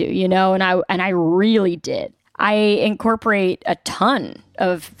teeth into, and I really did. I incorporate a ton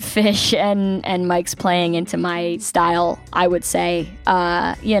of Fish and Mike's playing into my style, I would say,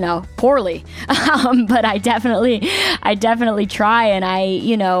 poorly. But I definitely try.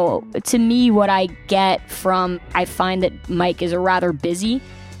 And to me, what I get from, I find that Mike is a rather busy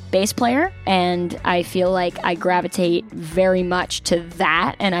bass player, and I feel like I gravitate very much to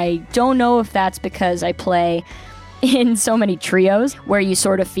that. And I don't know if that's because I play in so many trios where you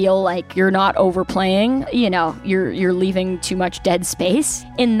sort of feel like you're not overplaying, you're leaving too much dead space.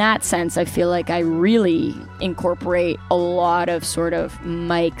 In that sense, I feel like I really incorporate a lot of sort of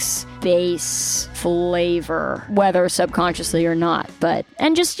Mike's bass flavor, whether subconsciously or not.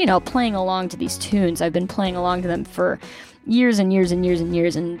 And just, playing along to these tunes. I've been playing along to them for years and years and years and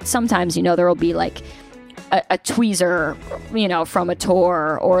years, and sometimes there will be a tweezer from a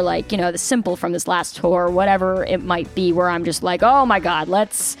tour, or the simple from this last tour, whatever it might be, where I'm just like, oh my god,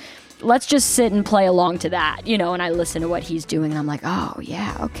 let's just sit and play along to that, and I listen to what he's doing and I'm like, oh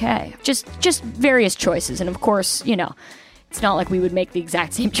yeah, okay, just various choices. And of course, it's not like we would make the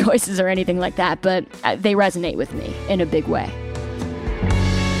exact same choices or anything like that, but they resonate with me in a big way.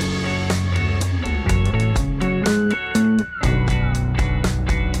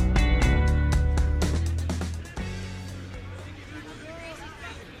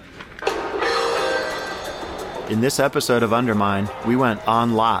 In this episode of Undermine, we went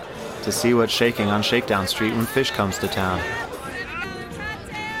on lot to see what's shaking on Shakedown Street when Fish comes to town.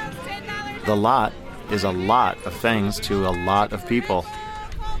 The lot is a lot of things to a lot of people.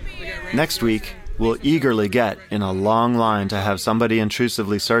 Next week, we'll eagerly get in a long line to have somebody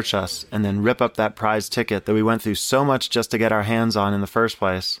intrusively search us and then rip up that prize ticket that we went through so much just to get our hands on in the first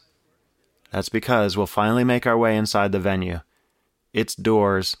place. That's because we'll finally make our way inside the venue. It's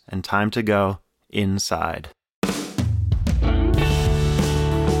doors and time to go inside.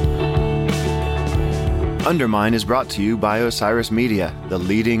 Undermine is brought to you by Osiris Media, the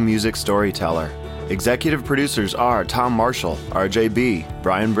leading music storyteller. Executive producers are Tom Marshall, RJB,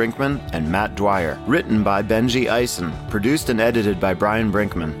 Brian Brinkman, and Matt Dwyer. Written by Benji Eisen. Produced and edited by Brian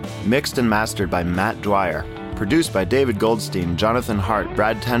Brinkman. Mixed and mastered by Matt Dwyer. Produced by David Goldstein, Jonathan Hart,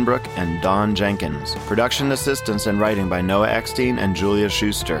 Brad Tenbrook, and Don Jenkins. Production assistance and writing by Noah Eckstein and Julia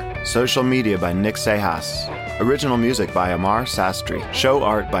Schuster. Social media by Nick Sejas. Original music by Amar Sastry. Show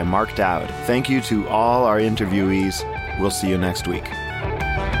art by Mark Dowd. Thank you to all our interviewees. We'll see you next week.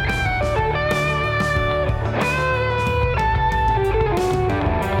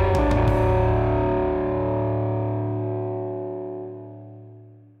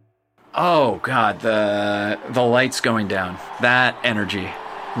 Oh God, the lights going down. That energy,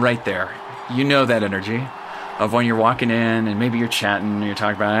 right there. You know that energy of when you're walking in and maybe you're chatting and you're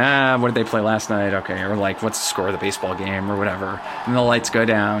talking about, what did they play last night? Okay, or like, what's the score of the baseball game or whatever. And the lights go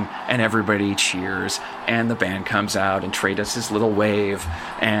down and everybody cheers and the band comes out and Trey does his little wave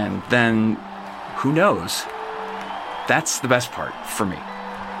and then who knows? That's the best part for me.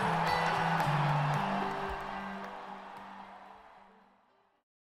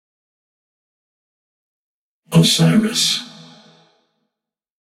 Osiris.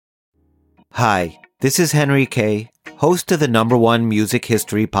 Hi, this is Henry Kay, host of the #1 music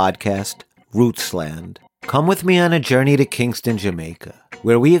history podcast, Rootsland. Come with me on a journey to Kingston, Jamaica,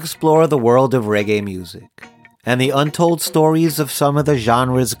 where we explore the world of reggae music and the untold stories of some of the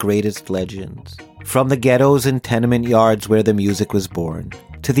genre's greatest legends. From the ghettos and tenement yards where the music was born,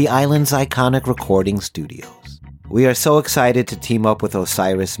 to the island's iconic recording studios. We are so excited to team up with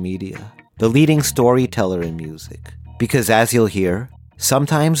Osiris Media, the leading storyteller in music. Because as you'll hear,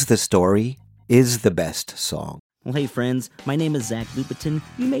 sometimes the story is the best song. Well, hey friends, my name is Zach Lupiton.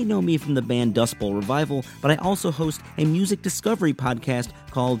 You may know me from the band Dust Bowl Revival, but I also host a music discovery podcast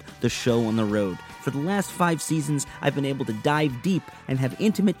called The Show on the Road. For the last 5 seasons, I've been able to dive deep and have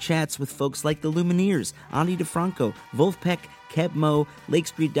intimate chats with folks like the Lumineers, Ani DeFranco, Wolfpack, Keb Mo, Lake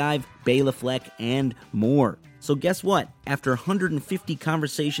Street Dive, Bela Fleck, and more. So guess what? After 150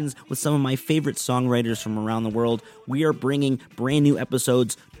 conversations with some of my favorite songwriters from around the world, we are bringing brand new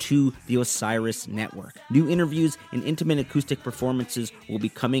episodes to the Osiris Network. New interviews and intimate acoustic performances will be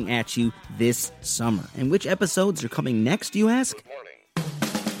coming at you this summer. And which episodes are coming next, you ask?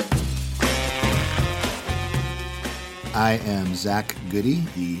 I am Zach Goody,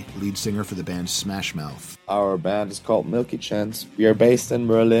 the lead singer for the band Smash Mouth. Our band is called Milky Chance. We are based in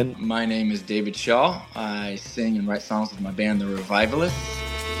Berlin. My name is David Shaw. I sing and write songs with my band, The Revivalists.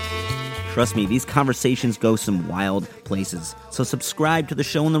 Trust me, these conversations go some wild places. So subscribe to The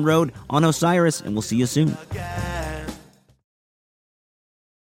Show on the Road on Osiris, and we'll see you soon.